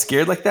dog gets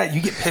scared like that,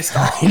 you get pissed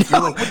off. You're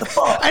like, what the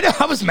fuck? I know.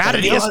 I was mad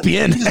at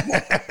ESPN.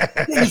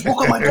 You just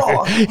woke up my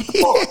dog.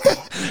 What the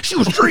fuck? She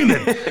was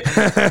dreaming.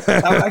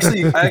 I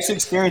actually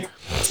experienced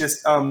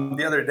this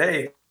the other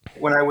day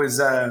when I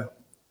was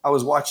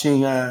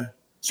watching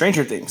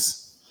Stranger Things.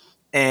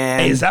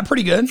 And hey, is that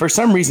pretty good? For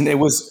some reason, it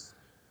was.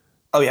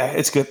 Oh yeah,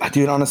 it's good,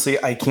 dude.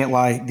 Honestly, I can't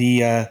lie.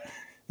 The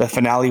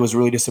finale was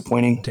really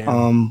disappointing.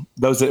 Damn.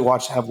 Those that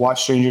have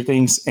watched Stranger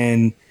Things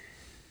and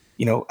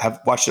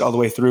have watched it all the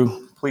way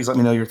through, please let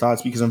me know your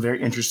thoughts because I'm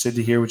very interested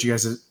to hear what you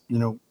guys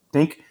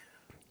think.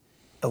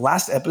 The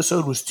last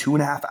episode was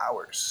 2.5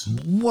 hours.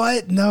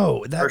 What?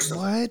 No, that's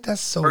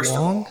so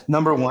long.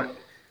 Number one,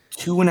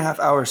 2.5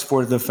 hours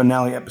for the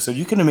finale episode.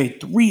 You could have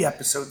made 3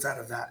 episodes out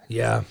of that.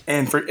 Yeah,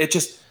 and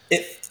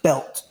it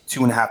felt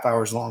 2.5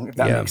 hours long, if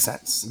that makes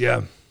sense.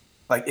 Yeah.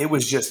 Like it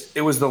was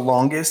the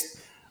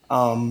longest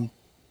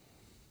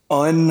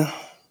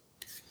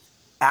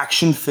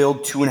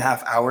action-filled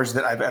 2.5 hours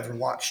that I've ever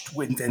watched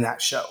within that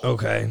show.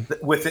 Okay.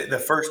 With it, the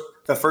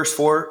first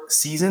 4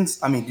 seasons,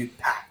 I mean, dude,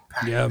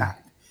 packed.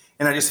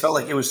 And I just felt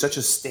like it was such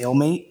a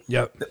stalemate.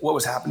 Yep. What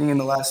was happening in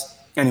the last,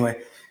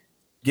 anyway,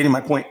 getting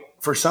my point.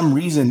 For some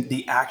reason,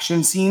 the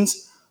action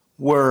scenes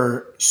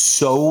were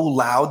so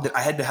loud that I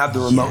had to have the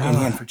remote in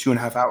hand for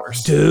 2.5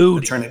 hours.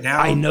 Dude, to turn it down.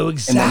 I know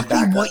exactly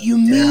what you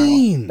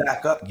mean.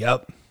 Back up.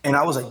 Yep. And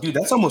I was like, dude,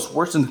 that's almost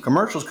worse than the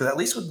commercials because at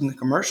least within the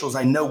commercials,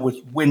 I know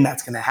when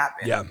that's going to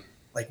happen. Yeah.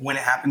 Like when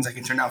it happens, I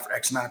can turn it out for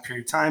X amount of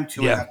period of time,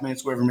 2.5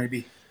 minutes, whatever it may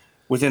be.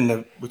 Within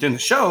the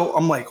show,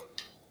 I'm like,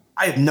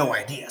 I have no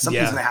idea.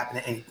 Something's going to happen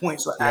at any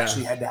point. So I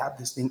actually had to have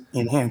this thing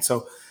in hand.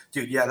 So,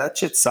 dude, yeah, that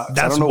shit sucks.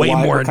 That's way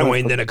more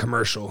annoying than a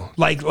commercial.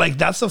 Like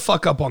that's a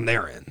fuck up on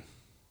their end.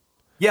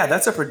 Yeah,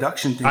 that's a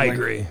production thing. I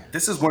agree.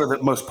 This is one of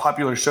the most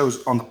popular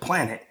shows on the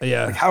planet.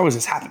 Yeah. Like, how is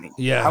this happening?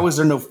 Yeah. How is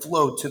there no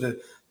flow to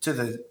the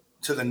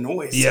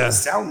noise, to the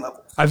sound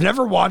level? I've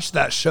never watched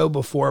that show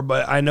before,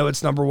 but I know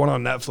it's number 1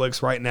 on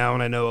Netflix right now,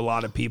 and I know a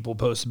lot of people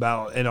post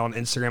about it on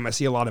Instagram. I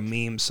see a lot of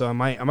memes, so I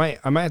might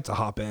have to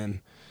hop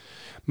in.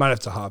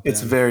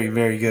 It's very,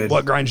 very good.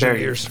 What grinds your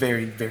gears?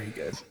 Very, very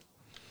good.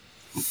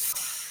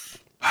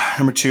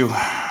 Number 2,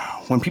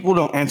 when people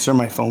don't answer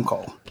my phone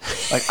call.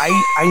 Like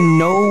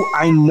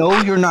I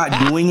know you're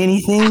not doing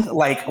anything.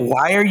 Like,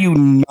 why are you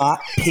not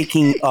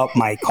picking up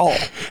my call?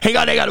 Hang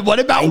on. What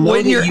about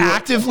when you're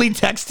actively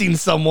texting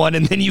someone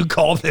and then you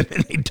call them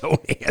and they don't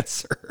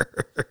answer?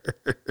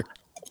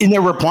 And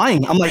they're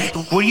replying. I'm like,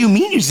 what do you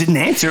mean you didn't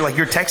answer? Like,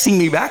 you're texting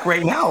me back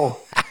right now.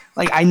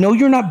 Like, I know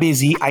you're not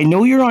busy. I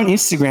know you're on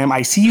Instagram.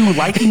 I see you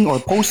liking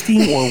or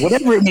posting or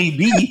whatever it may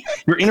be.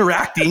 You're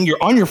interacting.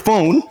 You're on your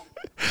phone.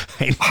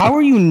 How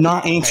are you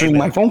not answering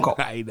my phone call?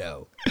 I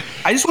know.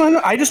 I just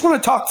want to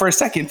talk for a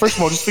second. First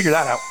of all, just figure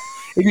that out.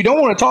 If you don't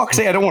want to talk,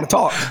 say I don't want to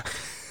talk.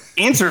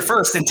 Answer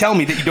first and tell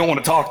me that you don't want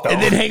to talk, though.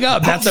 And then hang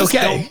up. That's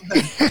okay.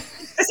 That's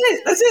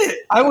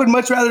it. I would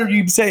much rather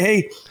you say,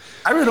 hey,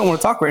 I really don't want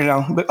to talk right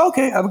now. But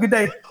okay, have a good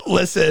day.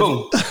 Listen.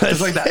 Boom.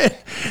 Just like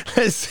that.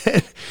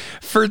 Listen.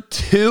 For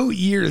 2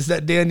 years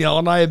that Danielle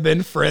and I have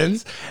been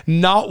friends,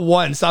 not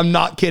once, I'm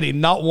not kidding,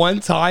 not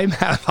one time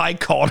have I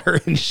called her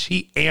and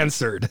she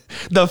answered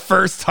the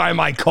first time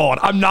I called.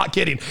 I'm not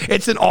kidding.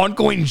 It's an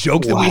ongoing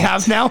joke that we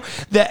have now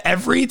that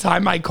every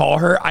time I call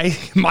her,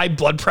 my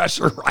blood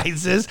pressure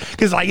rises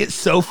because I get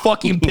so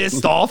fucking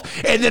pissed off.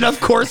 And then, of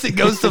course, it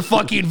goes to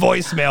fucking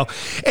voicemail.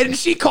 And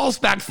she calls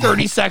back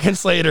 30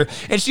 seconds later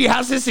and she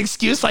has this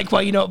excuse like,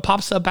 well, it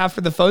pops up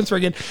after the phone's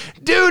ringing.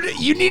 Dude,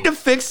 you need to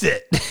fix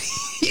it.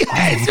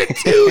 It's been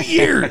 2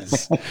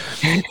 years.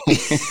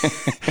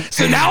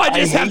 So now I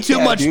just have too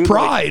much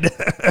pride.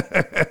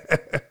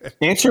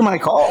 Answer my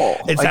call.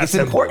 It's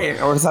important,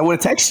 or else I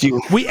would have texted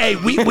you.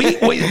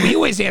 We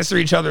always answer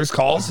each other's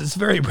calls. It's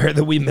very rare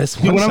that we miss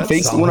one. When I'm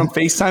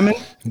FaceTiming,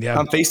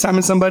 I'm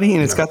FaceTiming somebody,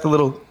 and it's got the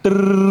little,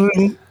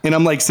 and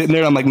I'm like sitting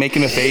there, I'm like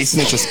making a face,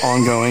 and it's just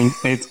ongoing.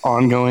 It's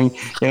ongoing,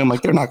 and I'm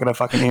like, they're not gonna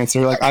fucking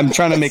answer. Like, I'm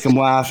trying to make them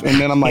laugh, and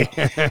then I'm like,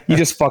 you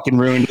just fucking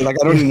ruined it. Like,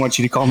 I don't even want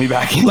you to call me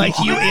back anymore. Like,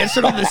 you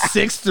answered on the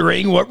 6th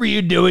ring. What were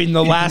you doing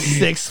the last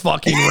 6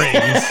 fucking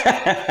rings?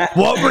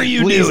 What were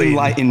you Please doing?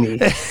 Enlighten me.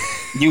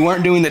 You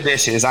weren't doing the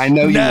dishes. I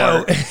know you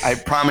weren't. I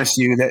promise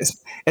you that.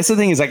 That's the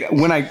thing is, like,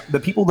 the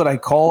people that I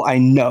call, I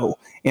know,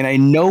 and I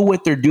know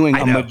what they're doing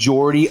a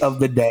majority of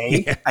the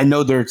day. Yeah. I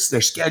know their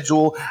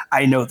schedule.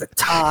 I know the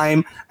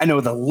time. I know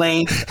the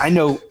length. I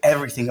know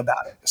everything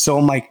about it. So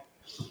I'm like,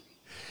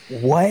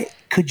 what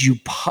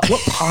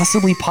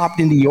possibly popped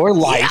into your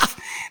life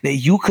that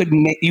you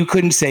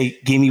couldn't say,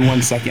 give me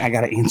 1 second, I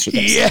gotta answer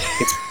this. Yeah.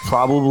 It's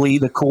probably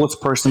the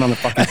coolest person on the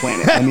fucking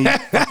planet. Let me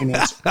fucking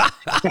answer.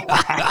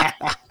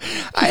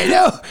 I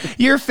know.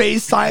 You're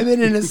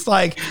FaceTiming and it's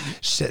like,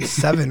 shit,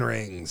 7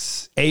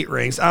 rings, 8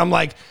 rings. I'm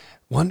like,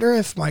 wonder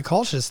if my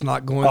call's just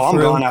not going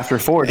through. I'm gone after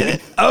 4,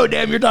 dude. Oh,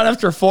 damn, you're done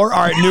after 4? All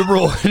right, new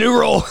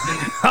rule.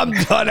 I'm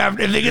done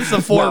after. If it gets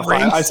to 4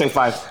 rings. I say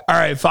 5. All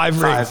right,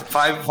 5 rings.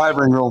 Five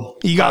ring rule.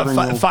 You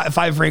got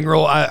five ring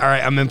rule. All right,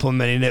 I'm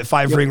implementing it.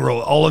 5 ring rule.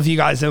 All of you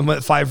guys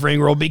implement 5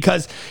 ring rule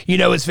because,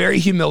 it's very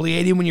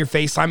humiliating when you're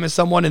FaceTiming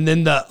someone and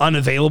then the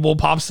unavailable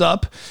pops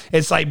up.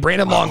 It's like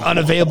Brandon Long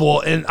unavailable.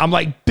 And I'm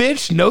like,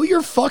 bitch, no,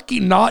 you're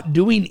fucking not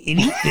doing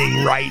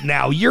anything right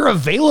now. You're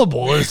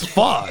available as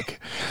fuck.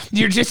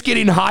 You're just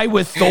getting high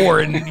with Thor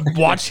and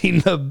watching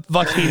the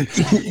fucking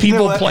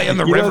people play in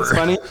the river. What's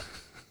funny?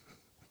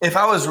 If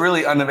I was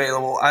really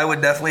unavailable, I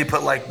would definitely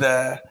put like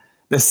the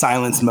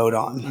silence mode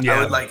on.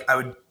 Yeah. I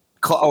would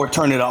call or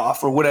turn it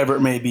off or whatever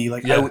it may be.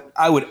 Like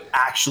I would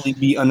actually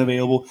be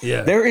unavailable.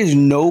 Yeah. There is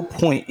no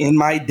point in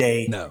my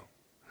day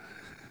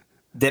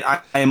that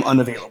I am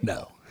unavailable.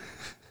 No.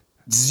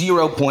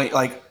 0 point.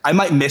 Like, I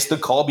might miss the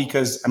call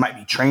because I might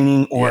be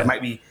training or it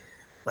might be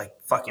like,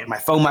 fuck it, my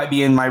phone might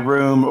be in my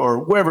room or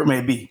wherever it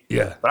may be.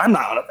 Yeah. But I'm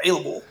not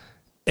unavailable.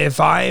 If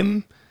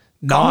I'm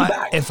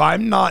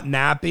not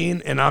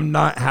napping and I'm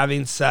not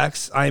having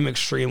sex, I'm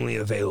extremely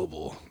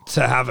available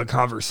to have a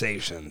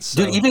conversation.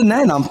 So. Dude, even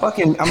then, I'm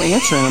answering.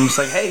 I'm just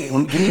like, hey,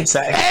 give me a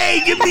sec.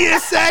 Hey, give me a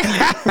sec.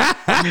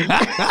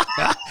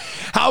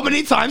 How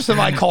many times have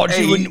I called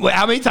you?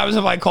 How many times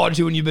have I called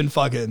you when you've been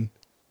fucking?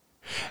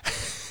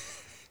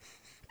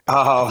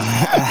 Oh,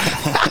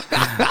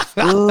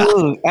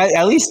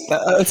 at least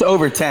it's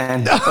over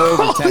 10.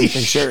 Over 10 for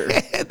sure.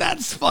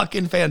 That's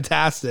fucking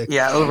fantastic.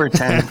 Yeah, over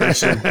 10 for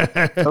sure.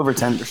 Over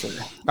 10 for sure.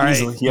 All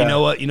right.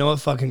 Yeah. You know what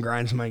fucking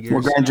grinds my gears?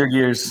 We'll grind your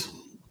gears.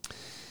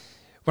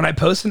 When I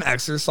post an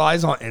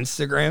exercise on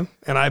Instagram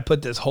and I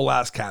put this whole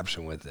ass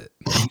caption with it,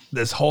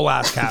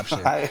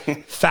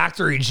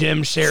 Factory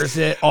Gym shares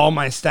it. All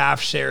my staff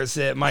shares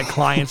it. My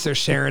clients are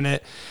sharing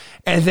it.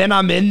 And then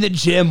I'm in the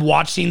gym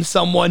watching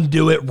someone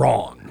do it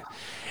wrong.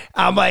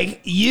 I'm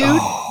like,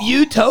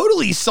 you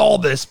totally saw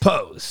this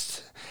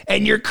post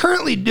and you're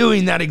currently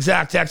doing that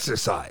exact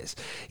exercise.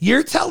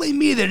 You're telling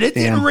me that it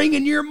didn't ring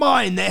in your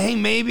mind that, hey,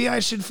 maybe I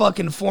should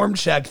fucking form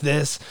check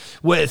this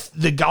with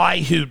the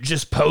guy who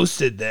just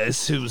posted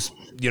this, who's,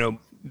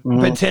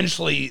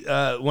 potentially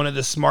one of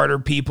the smarter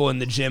people in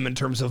the gym in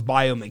terms of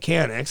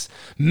biomechanics.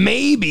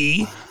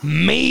 Maybe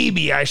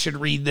I should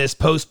read this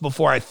post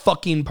before I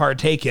fucking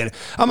partake in it.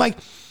 I'm like,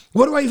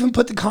 what do I even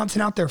put the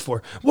content out there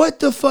for? What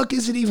the fuck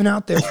is it even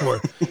out there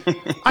for?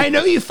 I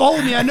know you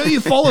follow me. I know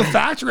you follow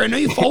Factory. I know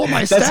you follow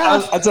my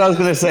staff. That's what I was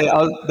going to say.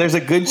 There's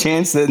a good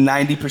chance that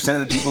 90%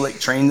 of the people that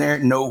train there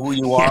know who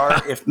you are.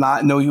 Yeah. If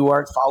not know you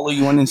are, follow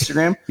you on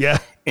Instagram. Yeah.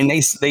 And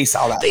they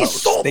saw that post. They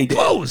saw the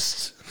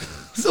post.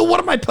 So what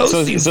am I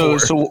posting for?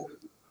 So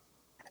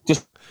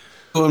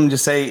him to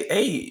say,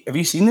 "Hey, have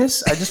you seen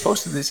this? I just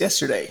posted this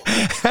yesterday."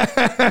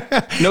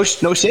 No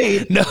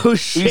shade. No Have you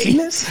shade. seen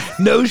this?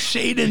 No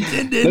shade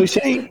intended. No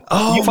shade.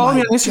 Oh, You follow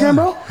me on Instagram,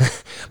 bro?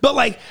 But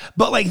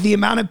like the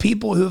amount of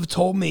people who have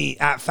told me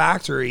at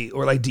factory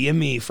or like DM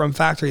me from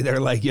factory, they're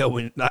like, yo,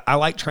 when I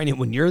like training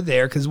when you're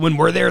there, because when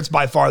we're there, it's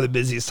by far the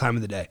busiest time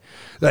of the day.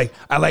 Like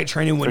I like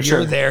training when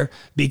you're there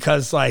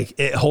because like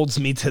it holds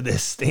me to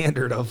this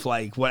standard of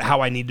like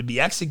how I need to be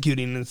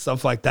executing and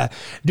stuff like that.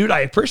 Dude, I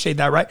appreciate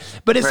that, right?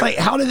 But it's like,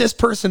 how did this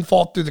person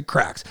fall through the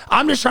cracks?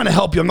 I'm just trying to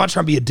help you. I'm not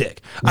trying to be a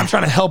dick. I'm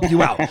trying to help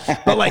you out.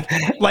 But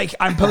like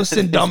I'm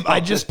posting I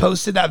just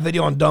posted that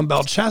video on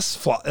dumbbell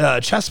chest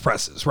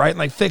presses, right?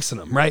 Like fixing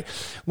them, right?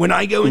 When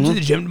I go into the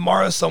gym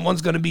tomorrow,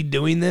 someone's going to be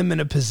doing them in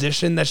a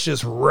position that's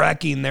just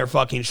wrecking their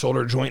fucking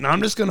shoulder joint. And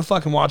I'm just going to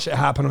fucking watch it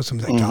happen. I'm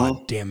like,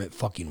 God damn it,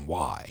 fucking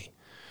why?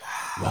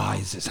 Why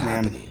is this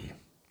happening?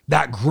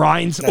 That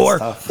grinds.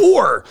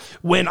 Or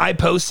when I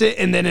post it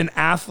and then an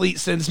athlete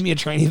sends me a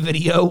training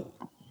video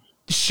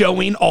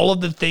showing all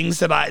of the things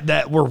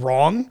that were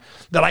wrong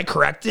that I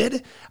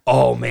corrected.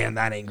 Oh man,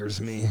 that angers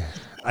me.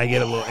 I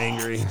get a little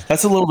angry.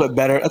 That's a little bit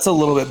better. That's a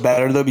little bit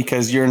better though,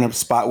 because you're in a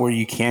spot where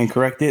you can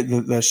correct it.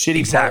 The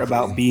shitty part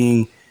about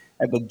being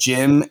at the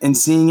gym and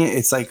seeing it,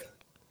 it's like,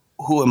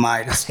 who am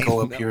I to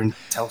go up here and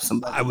tell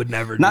somebody? I would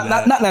never do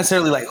that. Not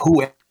necessarily like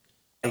who.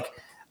 Like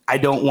I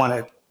don't want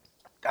to,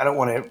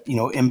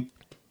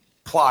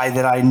 imply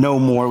that I know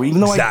more,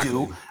 even though I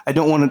do. I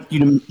don't want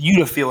you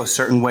to feel a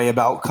certain way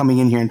about coming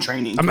in here and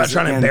training. I'm not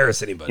trying to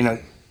embarrass anybody.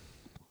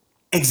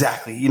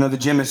 Exactly. The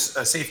gym is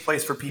a safe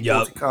place for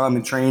people to come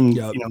and train,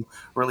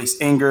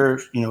 release anger,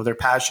 their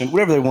passion,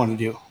 whatever they want to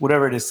do,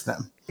 whatever it is to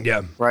them.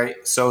 Yeah. Right.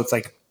 So it's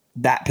like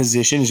that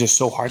position is just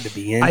so hard to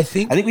be in. I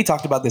think we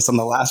talked about this on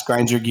the last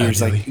Grind Your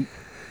Gears, like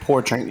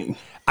poor training.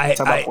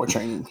 Poor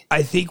training.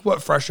 I think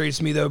what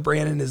frustrates me though,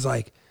 Brandon, is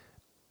like,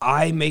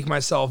 I make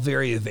myself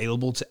very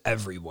available to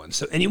everyone.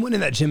 So anyone in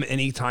that gym at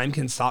any time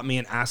can stop me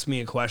and ask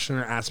me a question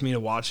or ask me to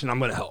watch, and I'm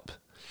going to help.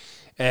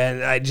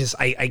 And I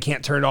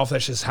can't turn it off.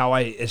 It's just how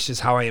I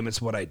am.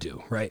 It's what I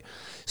do. Right.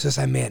 So it's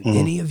like, man,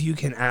 any of you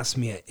can ask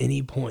me at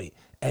any point,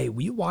 hey,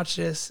 will you watch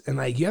this? And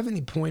like, you have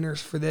any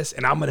pointers for this?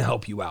 And I'm going to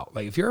help you out.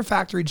 Like if you're a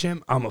factory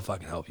gym, I'm going to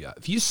fucking help you out.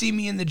 If you see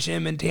me in the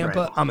gym in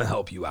Tampa, I'm going to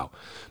help you out.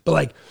 But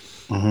like,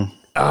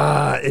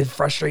 it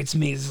frustrates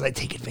me. It's like,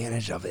 take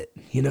advantage of it.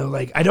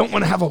 Like I don't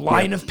want to have a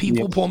line of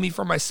people pull me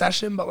for my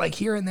session, but like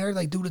here and there,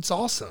 like, dude, it's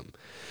awesome.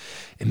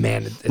 And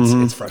man,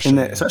 it's frustrating.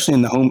 Especially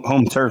in the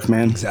home turf,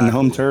 man. Exactly. In the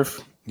home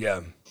turf.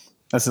 Yeah.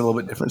 That's a little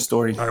bit different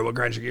story. All right. What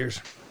grinds your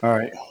gears? All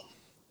right.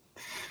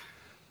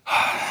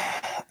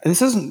 This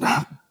doesn't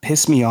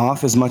piss me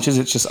off as much as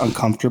it's just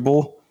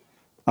uncomfortable.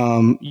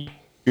 You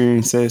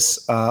experience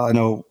this. I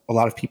know a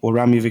lot of people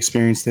around me have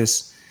experienced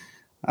this.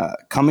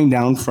 Coming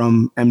down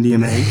from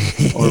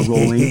MDMA or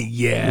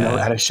rolling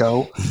at a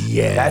show.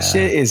 Yeah. That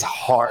shit is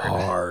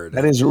hard.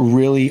 That is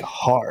really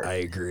hard. I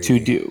agree. To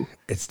do.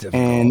 It's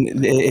difficult.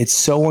 And it's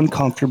so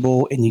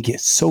uncomfortable and you get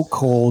so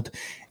cold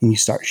and you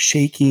start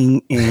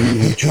shaking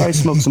and you try to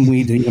smoke some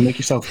weed to make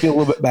yourself feel a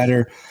little bit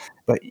better,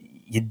 but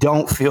you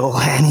don't feel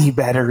any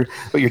better,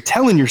 but you're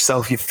telling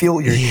yourself you're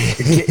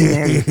getting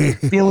there, you're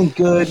feeling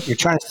good, you're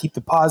trying to keep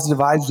the positive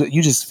vibes, but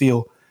you just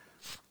feel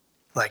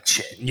like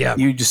shit. Yeah.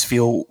 You just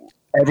feel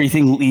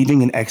everything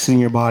leaving and exiting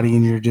your body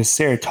and you're just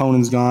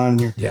serotonin's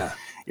gone.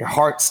 Your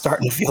heart's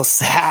starting to feel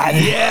sad.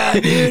 Yeah,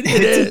 dude,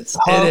 it is.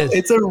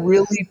 It's a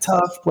really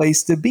tough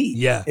place to be.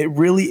 Yeah. It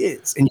really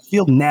is. And you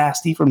feel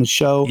nasty from the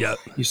show. Yep.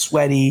 You're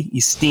sweaty. You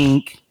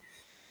stink.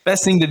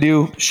 Best thing to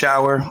do,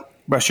 shower,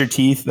 brush your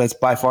teeth. That's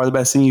by far the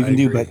best thing you can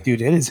do. But,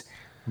 dude, it is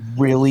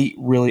really,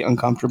 really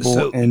uncomfortable.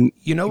 So, and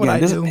you know what I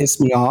do? It doesn't piss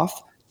me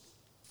off.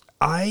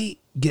 I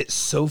get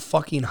so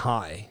fucking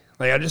high.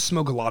 Like, I just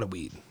smoke a lot of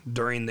weed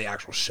during the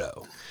actual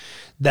show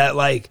that,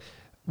 like,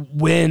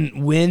 when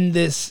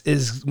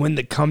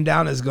the come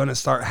down is going to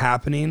start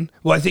happening.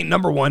 Well, I think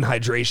number one,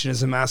 hydration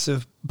is a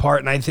massive part.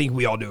 And I think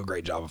we all do a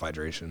great job of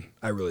hydration.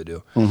 I really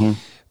do. Mm-hmm.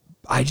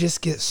 I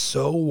just get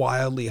so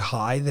wildly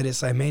high that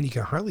it's like, man, you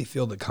can hardly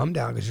feel the come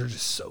down because you're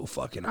just so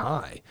fucking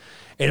high.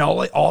 And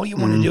all you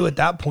want to do at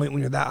that point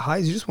when you're that high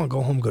is you just want to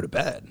go home and go to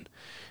bed.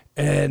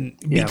 And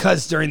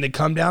because during the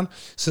come down,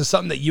 so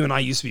something that you and I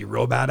used to be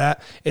real bad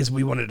at is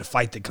we wanted to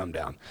fight the come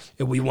down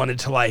and we wanted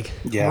to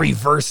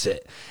reverse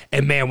it.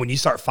 And man, when you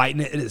start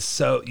fighting it, it is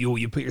so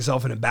you put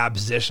yourself in a bad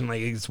position. Like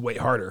it's way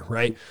harder,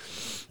 right?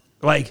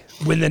 Like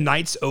when the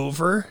night's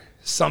over,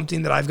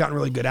 something that I've gotten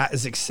really good at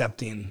is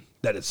accepting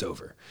that it's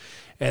over.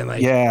 And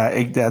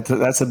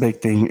that's a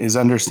big thing is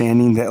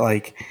understanding that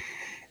like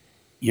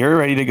you're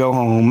ready to go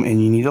home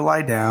and you need to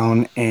lie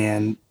down,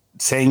 and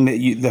saying that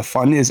the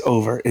fun is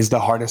over is the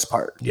hardest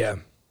part. Yeah.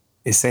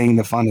 Is saying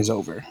the fun is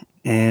over.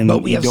 And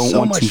but we have don't so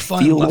want much to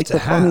fun feel left like to the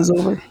have. fun is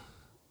over.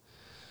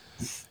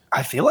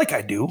 I feel like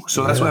I do.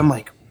 So that's why I'm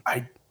like,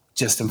 I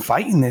just am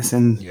fighting this,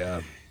 and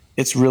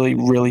it's really,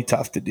 really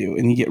tough to do.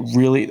 And you get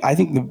really, I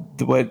think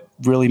what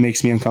really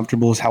makes me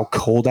uncomfortable is how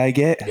cold I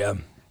get. Yeah.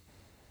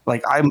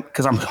 Like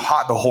because I'm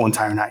hot the whole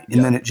entire night.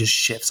 And then it just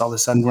shifts all of a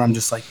sudden where I'm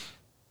just like,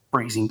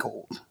 freezing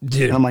cold.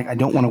 Dude. And I'm like, I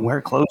don't want to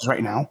wear clothes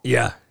right now.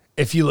 Yeah.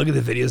 If you look at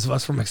the videos of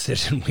us from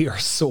Excision, we are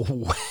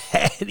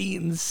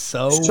sweating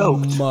so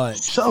much.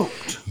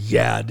 Soaked.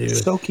 Yeah, dude.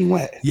 Soaking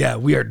wet. Yeah,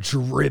 we are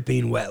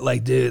dripping wet.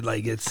 Like, dude,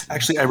 like it's...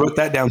 Actually, I wrote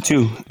that down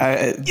too.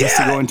 Just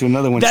to go into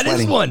another one. That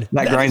sweating. is one.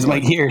 That grinds my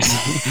gears.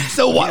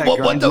 So what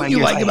don't you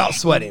like about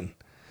sweating?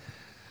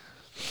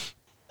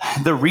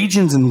 The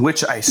regions in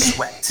which I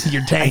sweat.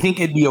 Your tank. I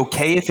think it'd be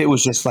okay if it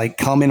was just like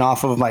coming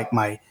off of like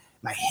my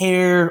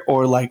hair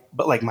or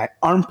but my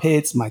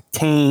armpits, my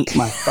taint,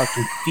 my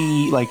fucking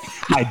feet, like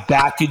my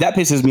back. Dude, that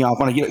pisses me off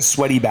when I get a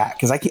sweaty back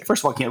because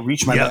first of all, I can't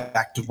reach my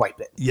back to wipe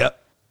it.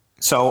 Yep.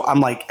 So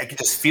I'm like, I can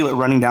just feel it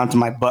running down to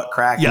my butt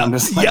crack. And I'm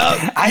just like,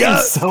 I am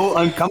so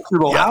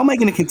uncomfortable. How am I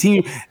going to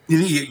continue?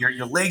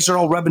 Your legs are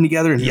all rubbing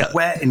together and you're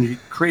wet and you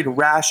create a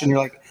rash and you're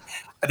like,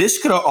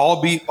 this could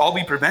all be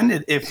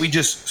prevented if we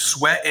just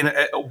sweat in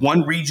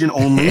one region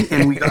only,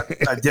 and we got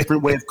a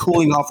different way of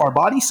cooling off our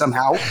body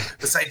somehow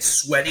besides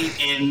sweating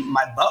in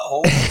my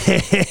butthole.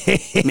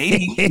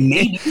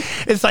 Maybe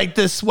it's like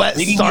the sweat.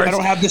 Maybe starts, I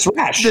don't have this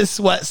rash. The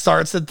sweat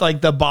starts at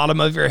like the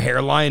bottom of your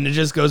hairline and it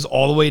just goes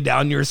all the way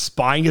down your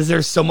spine because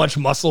there's so much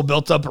muscle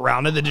built up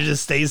around it that it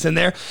just stays in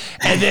there,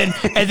 and then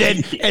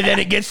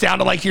it gets down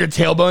to like your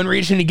tailbone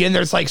region again.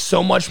 There's like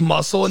so much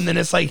muscle, and then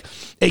it's like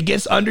it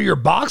gets under your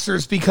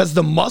boxers because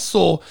the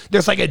muscle,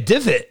 there's like a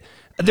divot.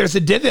 There's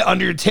a divot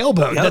under your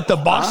tailbone that the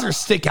boxers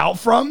stick out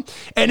from,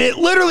 and it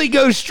literally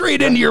goes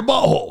straight into your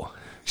butthole.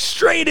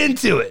 Straight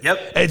into it.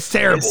 Yep. It's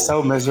terrible. It's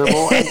so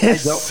miserable.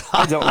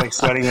 I don't like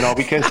sweating at all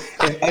because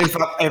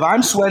if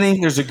I'm sweating,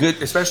 there's a good,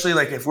 especially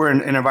like if we're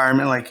in an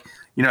environment like,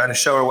 at a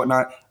show or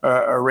whatnot,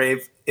 or a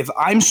rave, if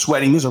I'm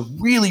sweating, there's a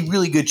really,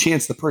 really good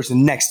chance the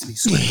person next to me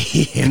is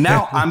sweating. And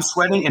now I'm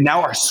sweating, and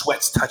now our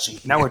sweat's touching.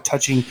 Now we're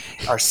touching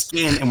our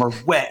skin, and we're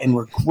wet, and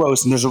we're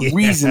gross. And there's a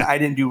reason I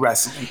didn't do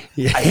wrestling.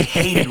 I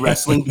hated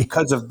wrestling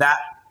because of that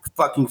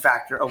fucking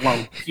factor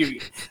alone,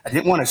 period. I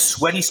didn't want a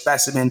sweaty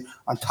specimen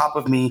on top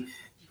of me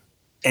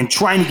and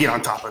trying to get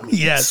on top of me.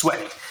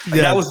 Sweating.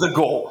 That was the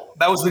goal.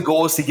 That was the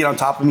goal, is to get on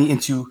top of me and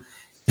to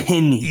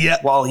pin me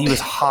while he was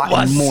hot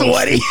and moist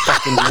sweaty. And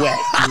fucking wet.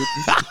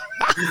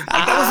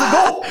 That was the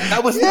goal.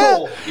 That was the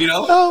goal,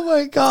 Oh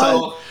my God.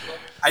 So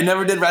I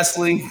never did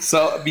wrestling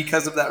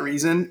because of that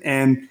reason.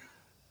 And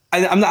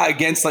I'm not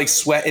against like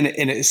sweat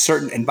in a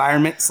certain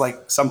environments.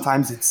 Like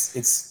sometimes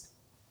it's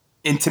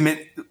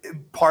intimate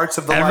parts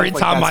of the life. Every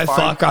time I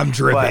fuck, I'm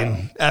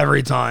dripping.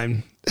 Every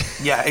time.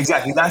 Yeah,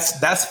 exactly.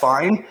 That's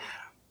fine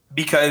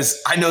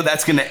because I know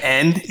that's going to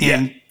end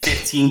in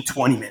 15,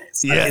 20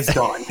 minutes. Like, it's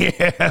gone.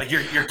 Like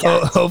you're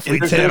hopefully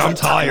 10. I'm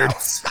tired.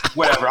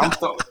 Whatever.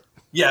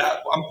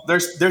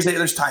 There's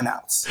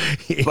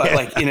timeouts. But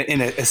like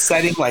in a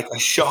setting like a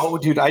show,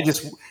 dude,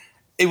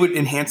 it would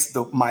enhance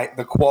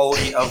the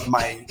quality of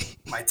my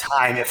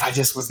time if I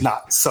just was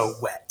not so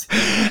wet.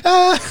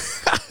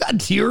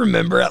 Do you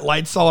remember at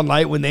Lights All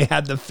Night when they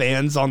had the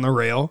fans on the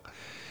rail?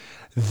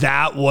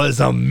 That was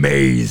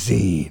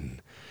amazing.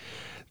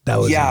 That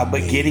was amazing.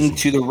 But getting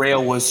to the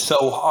rail was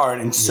so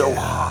hard and so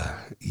hot.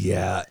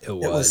 Yeah, it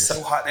was. It was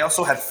so hot. They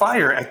also had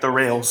fire at the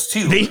rails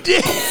too. They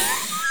did.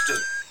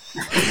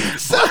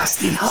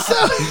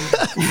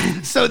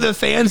 So the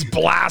fans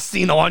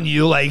blasting on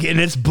you, like, and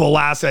it's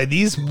blasting.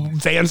 These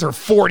fans are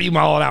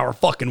 40-mile-an-hour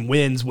fucking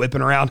winds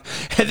whipping around,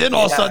 and then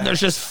all of a sudden there's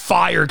just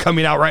fire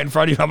coming out right in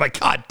front of you. I'm like,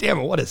 God damn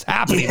it, what is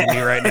happening to me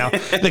right now?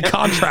 The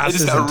contrast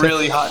is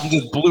really hot.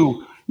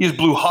 You just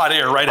blew hot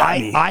air right at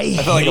me. I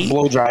felt like a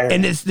blow dryer.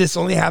 And this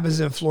only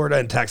happens in Florida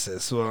and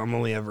Texas. So I'm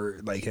only ever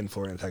like in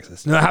Florida and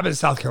Texas. No, it happens in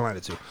South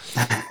Carolina too.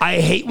 I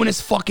hate when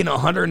it's fucking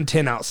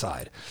 110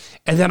 outside.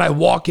 And then I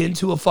walk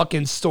into a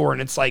fucking store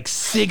and it's like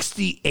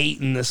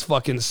 68 in this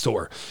fucking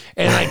store.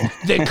 And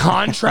like the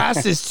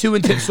contrast is too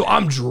intense. So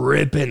I'm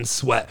dripping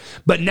sweat.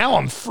 But now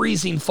I'm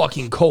freezing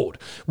fucking cold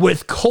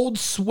with cold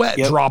sweat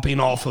dropping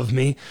off of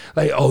me.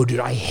 Like, oh, dude,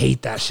 I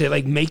hate that shit.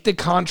 Like, make the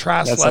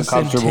contrast less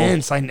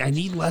intense. I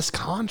need less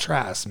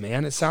contrast,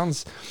 man. It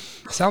sounds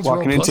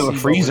walking real into a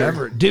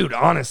freezer. Dude,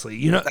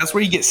 honestly, that's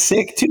where you get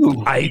sick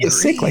too. You get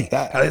sick like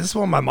that. That's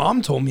what my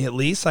mom told me, at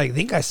least. I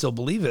think I still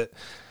believe it.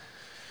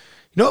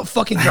 You know what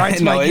fucking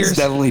grinds my gears? It's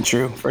definitely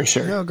true, for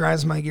sure. You know what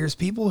grinds my gears?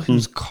 People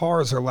whose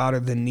cars are louder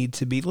than need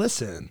to be.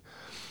 Listen,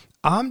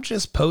 I'm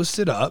just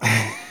posted up,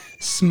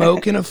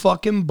 smoking a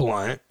fucking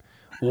blunt,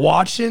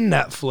 watching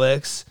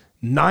Netflix,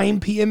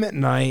 9 p.m. at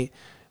night,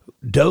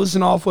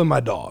 dozing off with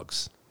my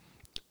dogs.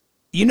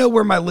 You know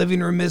where my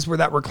living room is, where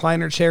that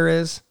recliner chair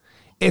is?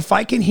 If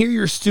I can hear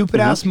your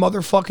stupid ass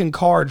motherfucking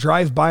car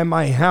drive by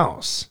my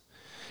house,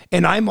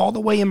 and I'm all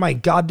the way in my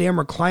goddamn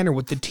recliner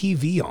with the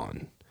TV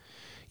on,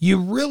 you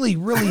really,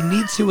 really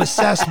need to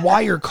assess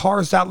why your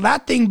car's out.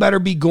 That thing better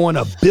be going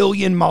 1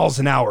 billion miles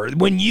an hour.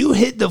 When you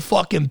hit the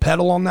fucking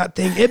pedal on that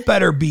thing, it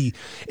better be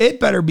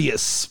a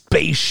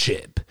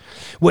spaceship.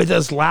 with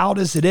as loud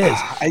as it is.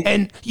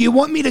 And you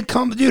want me to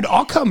come, dude,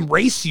 I'll come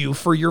race you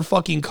for your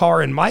fucking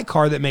car and my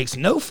car that makes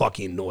no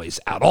fucking noise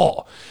at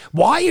all.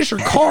 Why is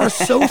your car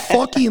so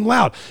fucking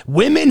loud?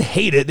 Women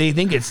hate it. They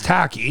think it's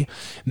tacky.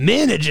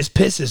 Men, it just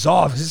pisses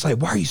off. It's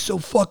like, why are you so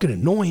fucking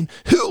annoying?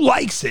 Who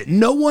likes it?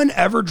 No one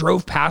ever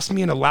drove past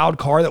me in a loud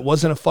car that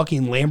wasn't a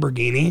fucking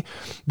Lamborghini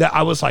that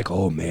I was like,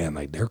 oh man,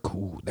 like they're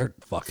cool. They're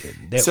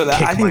fucking.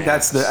 I think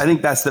that's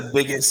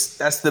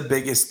the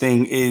biggest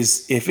thing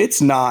is if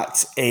it's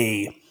not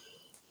an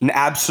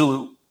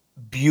absolute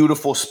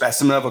beautiful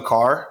specimen of a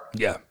car,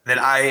 then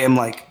I am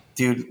like,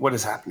 dude, what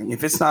is happening?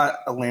 If it's not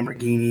a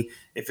Lamborghini,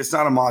 if it's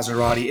not a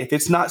Maserati, if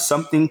it's not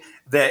something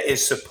that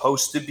is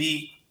supposed to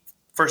be,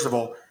 first of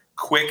all,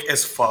 quick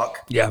as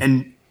fuck,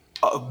 and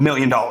 $1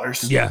 million,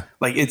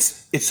 like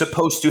it's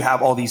supposed to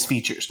have all these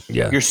features.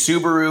 Your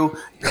Subaru,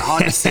 your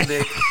Honda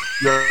Civic,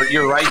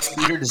 your right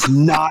speeder does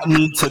not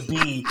need to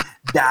be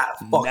that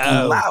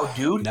fucking loud,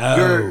 dude.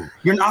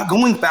 You're not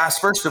going fast.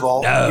 First of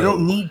all, you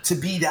don't need to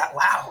be that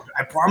loud.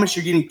 I promise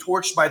you're getting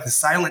torched by the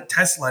silent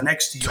Tesla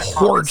next to you.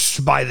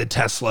 Torched by the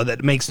Tesla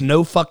that makes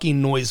no fucking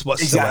noise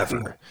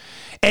whatsoever.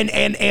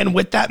 Exactly. And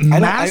with that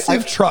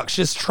massive trucks,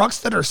 just trucks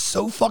that are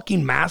so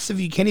fucking massive,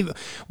 you can't even.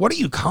 What are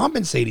you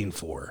compensating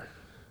for?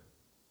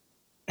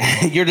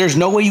 There's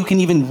no way you can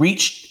even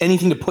reach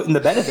anything to put in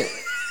the bed of it.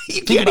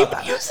 You can't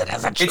even use it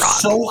as a truck.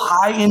 It's so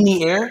high in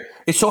the air.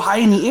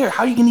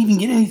 How you can even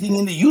get anything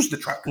in to use the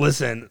truck?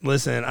 Listen.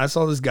 I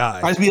saw this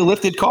guy. Might be a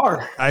lifted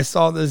car. I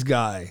saw this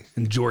guy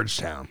in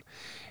Georgetown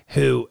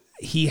who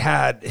he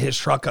had his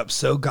truck up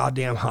so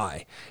goddamn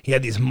high. He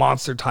had these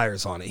monster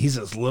tires on it. He's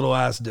this little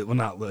ass dude. Well,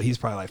 not little. He's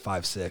probably like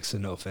 5'6", so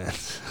no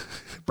offense.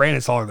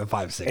 Brandon's taller than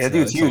 5'6". Yeah,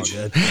 dude's huge.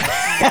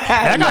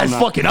 That guy's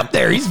fucking up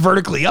there. He's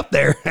vertically up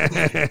there.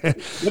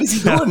 What is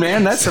he doing,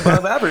 man? That's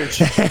above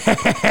average.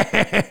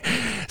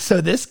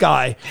 So this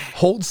guy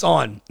holds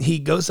on. He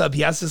goes up.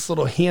 He has this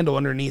little handle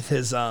underneath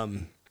his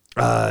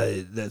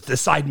the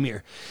side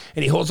mirror,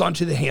 and he holds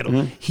onto the handle.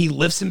 Mm-hmm. He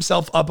lifts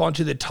himself up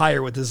onto the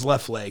tire with his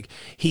left leg.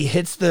 He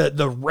hits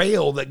the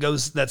rail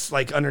that's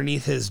like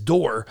underneath his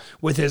door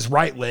with his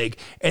right leg,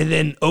 and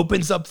then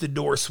opens up the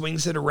door,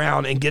 swings it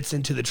around, and gets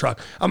into the truck.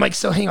 I'm like,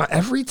 so hang on,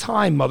 every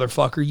time,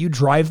 motherfucker, you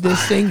drive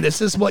this thing,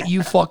 this is what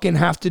you fucking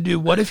have to do.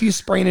 What if you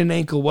sprain an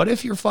ankle? What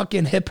if your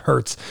fucking hip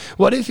hurts?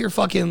 What if you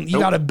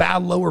got a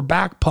bad lower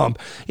back pump?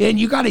 And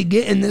you got to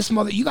get in this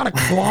you got to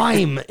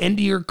climb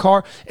into your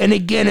car. And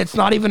again, it's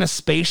not even a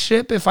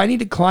spaceship. If I need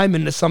to climb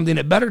into something,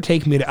 it better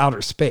take me to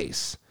outer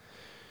space.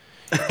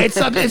 It's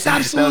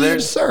absolutely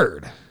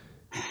absurd.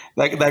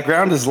 Like that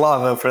ground is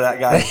lava for that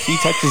guy. If he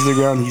touches the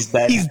ground, he's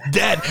dead. He's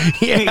dead.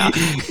 Yeah,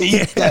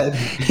 he's dead.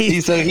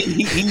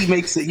 He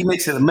makes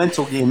it a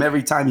mental game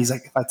every time. He's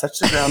like, if I touch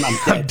the ground, I'm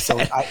dead. So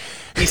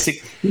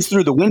he's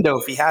through the window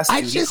if he has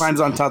to. He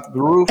climbs on top of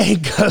the roof. He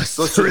goes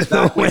through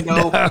the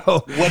window,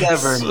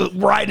 whatever,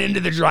 right into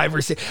the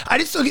driver's seat. I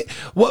just don't get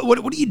what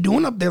are you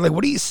doing up there? Like,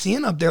 what are you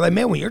seeing up there? Like,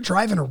 man, when you're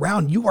driving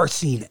around, you are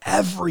seeing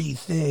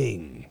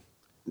everything.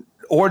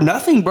 Or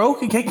nothing, bro.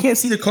 You can't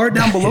see the car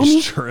down below me.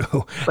 It's true.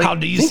 Like, how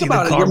do you see the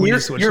car?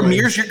 Your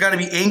mirrors got to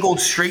be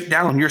angled straight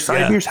down. Your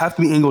side mirrors have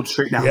to be angled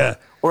straight down. Yeah.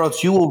 Or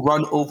else you will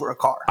run over a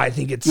car. I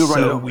think it's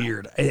so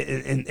weird.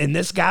 In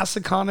this gas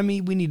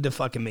economy, we need to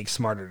fucking make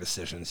smarter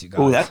decisions, you guys.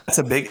 Oh, that's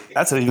a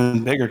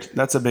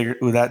bigger.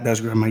 Ooh, that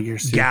does grind my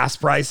gears too. Gas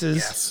prices.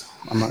 Yes.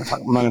 I'm not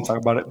going to talk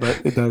about it,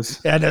 but it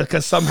does. Yeah,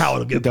 because somehow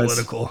it'll get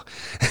political.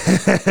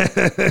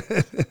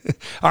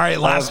 All right,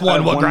 last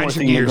one. What grinds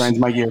your gears? Grinds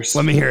my gears.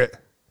 Let me hear it.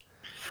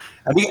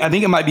 I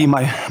think it might be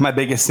my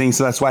biggest thing,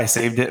 so that's why I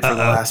saved it for the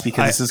last,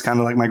 because this is kind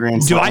of like my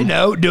grand slam. Do I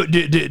know?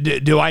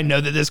 Do I know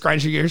that this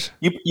grinds your gears?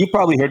 You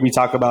probably heard me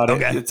talk about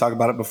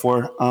it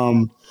before.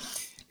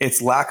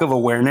 It's lack of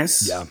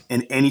awareness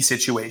in any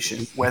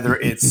situation, whether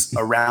it's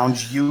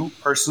around you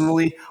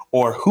personally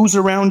or who's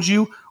around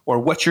you or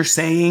what you're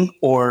saying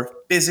or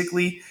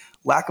physically.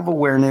 Lack of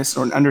awareness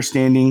or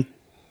understanding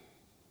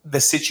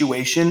the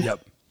situation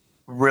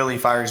really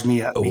fires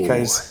me up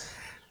because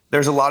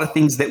there's a lot of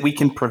things that we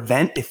can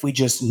prevent if we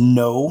just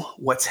know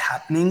what's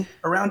happening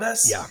around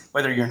us. Yeah.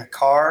 Whether you're in a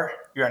car,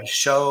 you're at a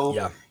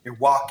show, you're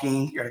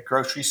walking, you're at a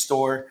grocery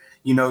store,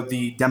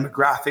 the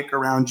demographic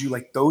around you,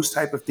 like those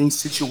type of things.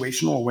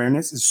 Situational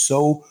awareness is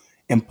so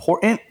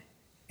important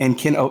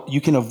and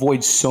you can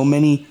avoid so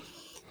many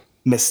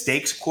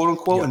mistakes, quote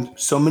unquote, and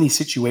so many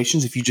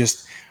situations if you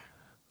just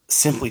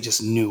simply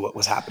just knew what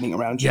was happening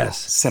around you.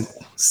 Yes.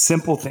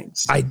 Simple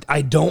things.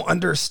 I don't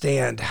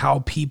understand how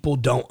people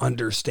don't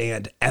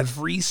understand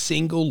every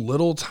single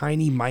little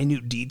tiny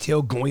minute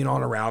detail going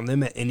on around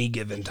them at any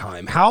given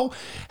time. How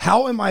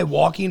am I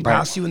walking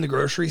past you in the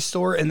grocery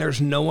store and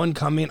there's no one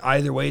coming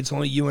either way? It's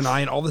only you and I,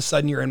 and all of a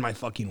sudden you're in my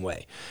fucking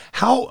way.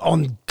 How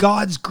on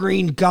God's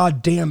green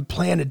goddamn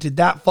planet did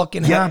that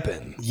fucking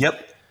happen?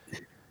 Yep.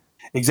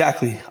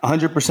 Exactly.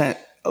 100%.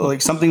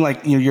 Like something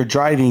like, you're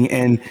driving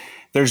and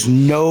there's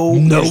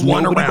nobody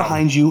around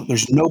behind you.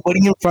 There's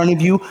nobody in front of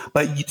you.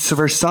 But so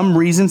for some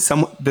reason,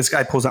 this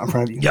guy pulls out in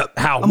front of you. Yep.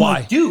 How? I'm Why?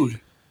 Like,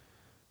 dude.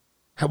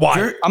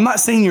 Why? I'm not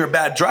saying you're a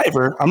bad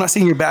driver. I'm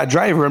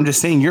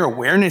just saying your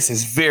awareness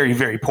is very,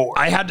 very poor.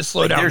 I had to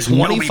slow down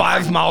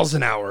 25 miles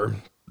an hour,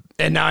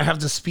 and now I have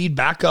to speed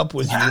back up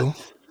with you.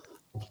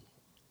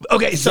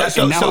 Okay, so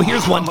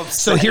here's one.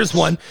 So here's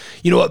one.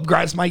 You know what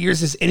grinds my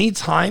gears is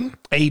anytime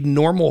a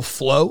normal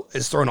flow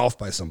is thrown off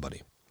by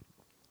somebody.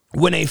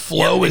 When a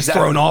flow is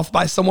thrown off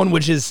by someone,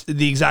 which is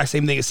the exact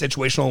same thing as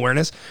situational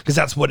awareness, because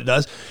that's what it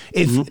does.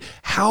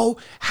 How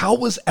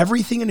was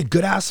everything in a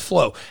good ass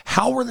flow?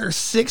 How were there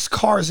 6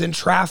 cars in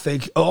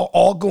traffic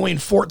all going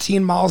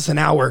 14 miles an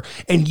hour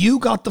and you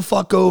got the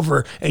fuck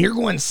over and you're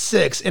going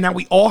 6 and now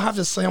we all have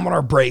to slam on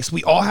our brakes.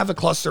 We all have a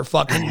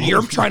clusterfuck and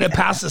you're trying to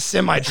pass a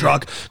semi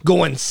truck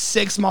going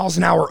 6 miles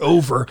an hour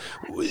over.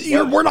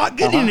 We're not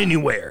getting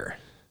anywhere.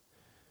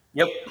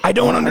 Yep. I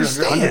don't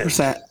understand.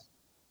 100%.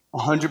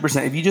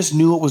 100%. If you just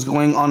knew what was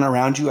going on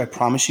around you, I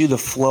promise you the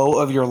flow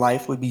of your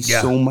life would be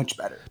so much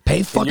better.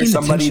 Pay fucking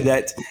attention.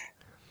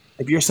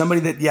 If you're somebody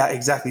that,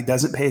 exactly,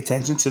 doesn't pay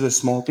attention to the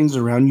small things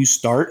around you,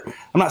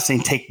 I'm not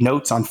saying take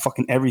notes on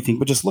fucking everything,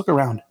 but just look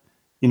around,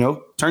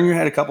 turn your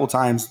head a couple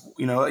times.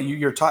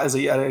 You're taught at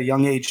a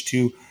young age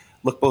to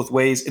look both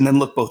ways and then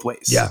look both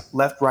ways. Yeah.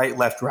 Left, right.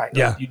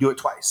 Yeah. You do it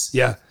twice.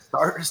 Yeah.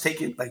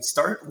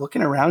 Start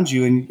looking around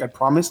you, and I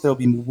promise there'll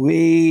be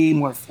way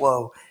more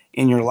flow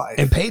in your life.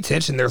 And pay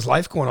attention. There's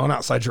life going on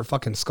outside your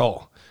fucking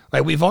skull.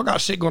 Like, we've all got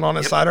shit going on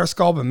inside our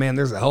skull, but man,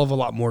 there's a hell of a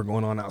lot more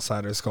going on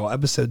outside our skull.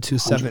 Episode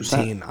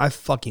 217. 100%. I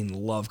fucking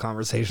love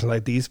conversations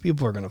like these.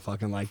 People are going to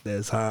fucking like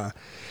this, huh?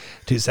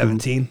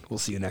 217. We'll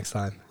see you next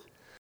time.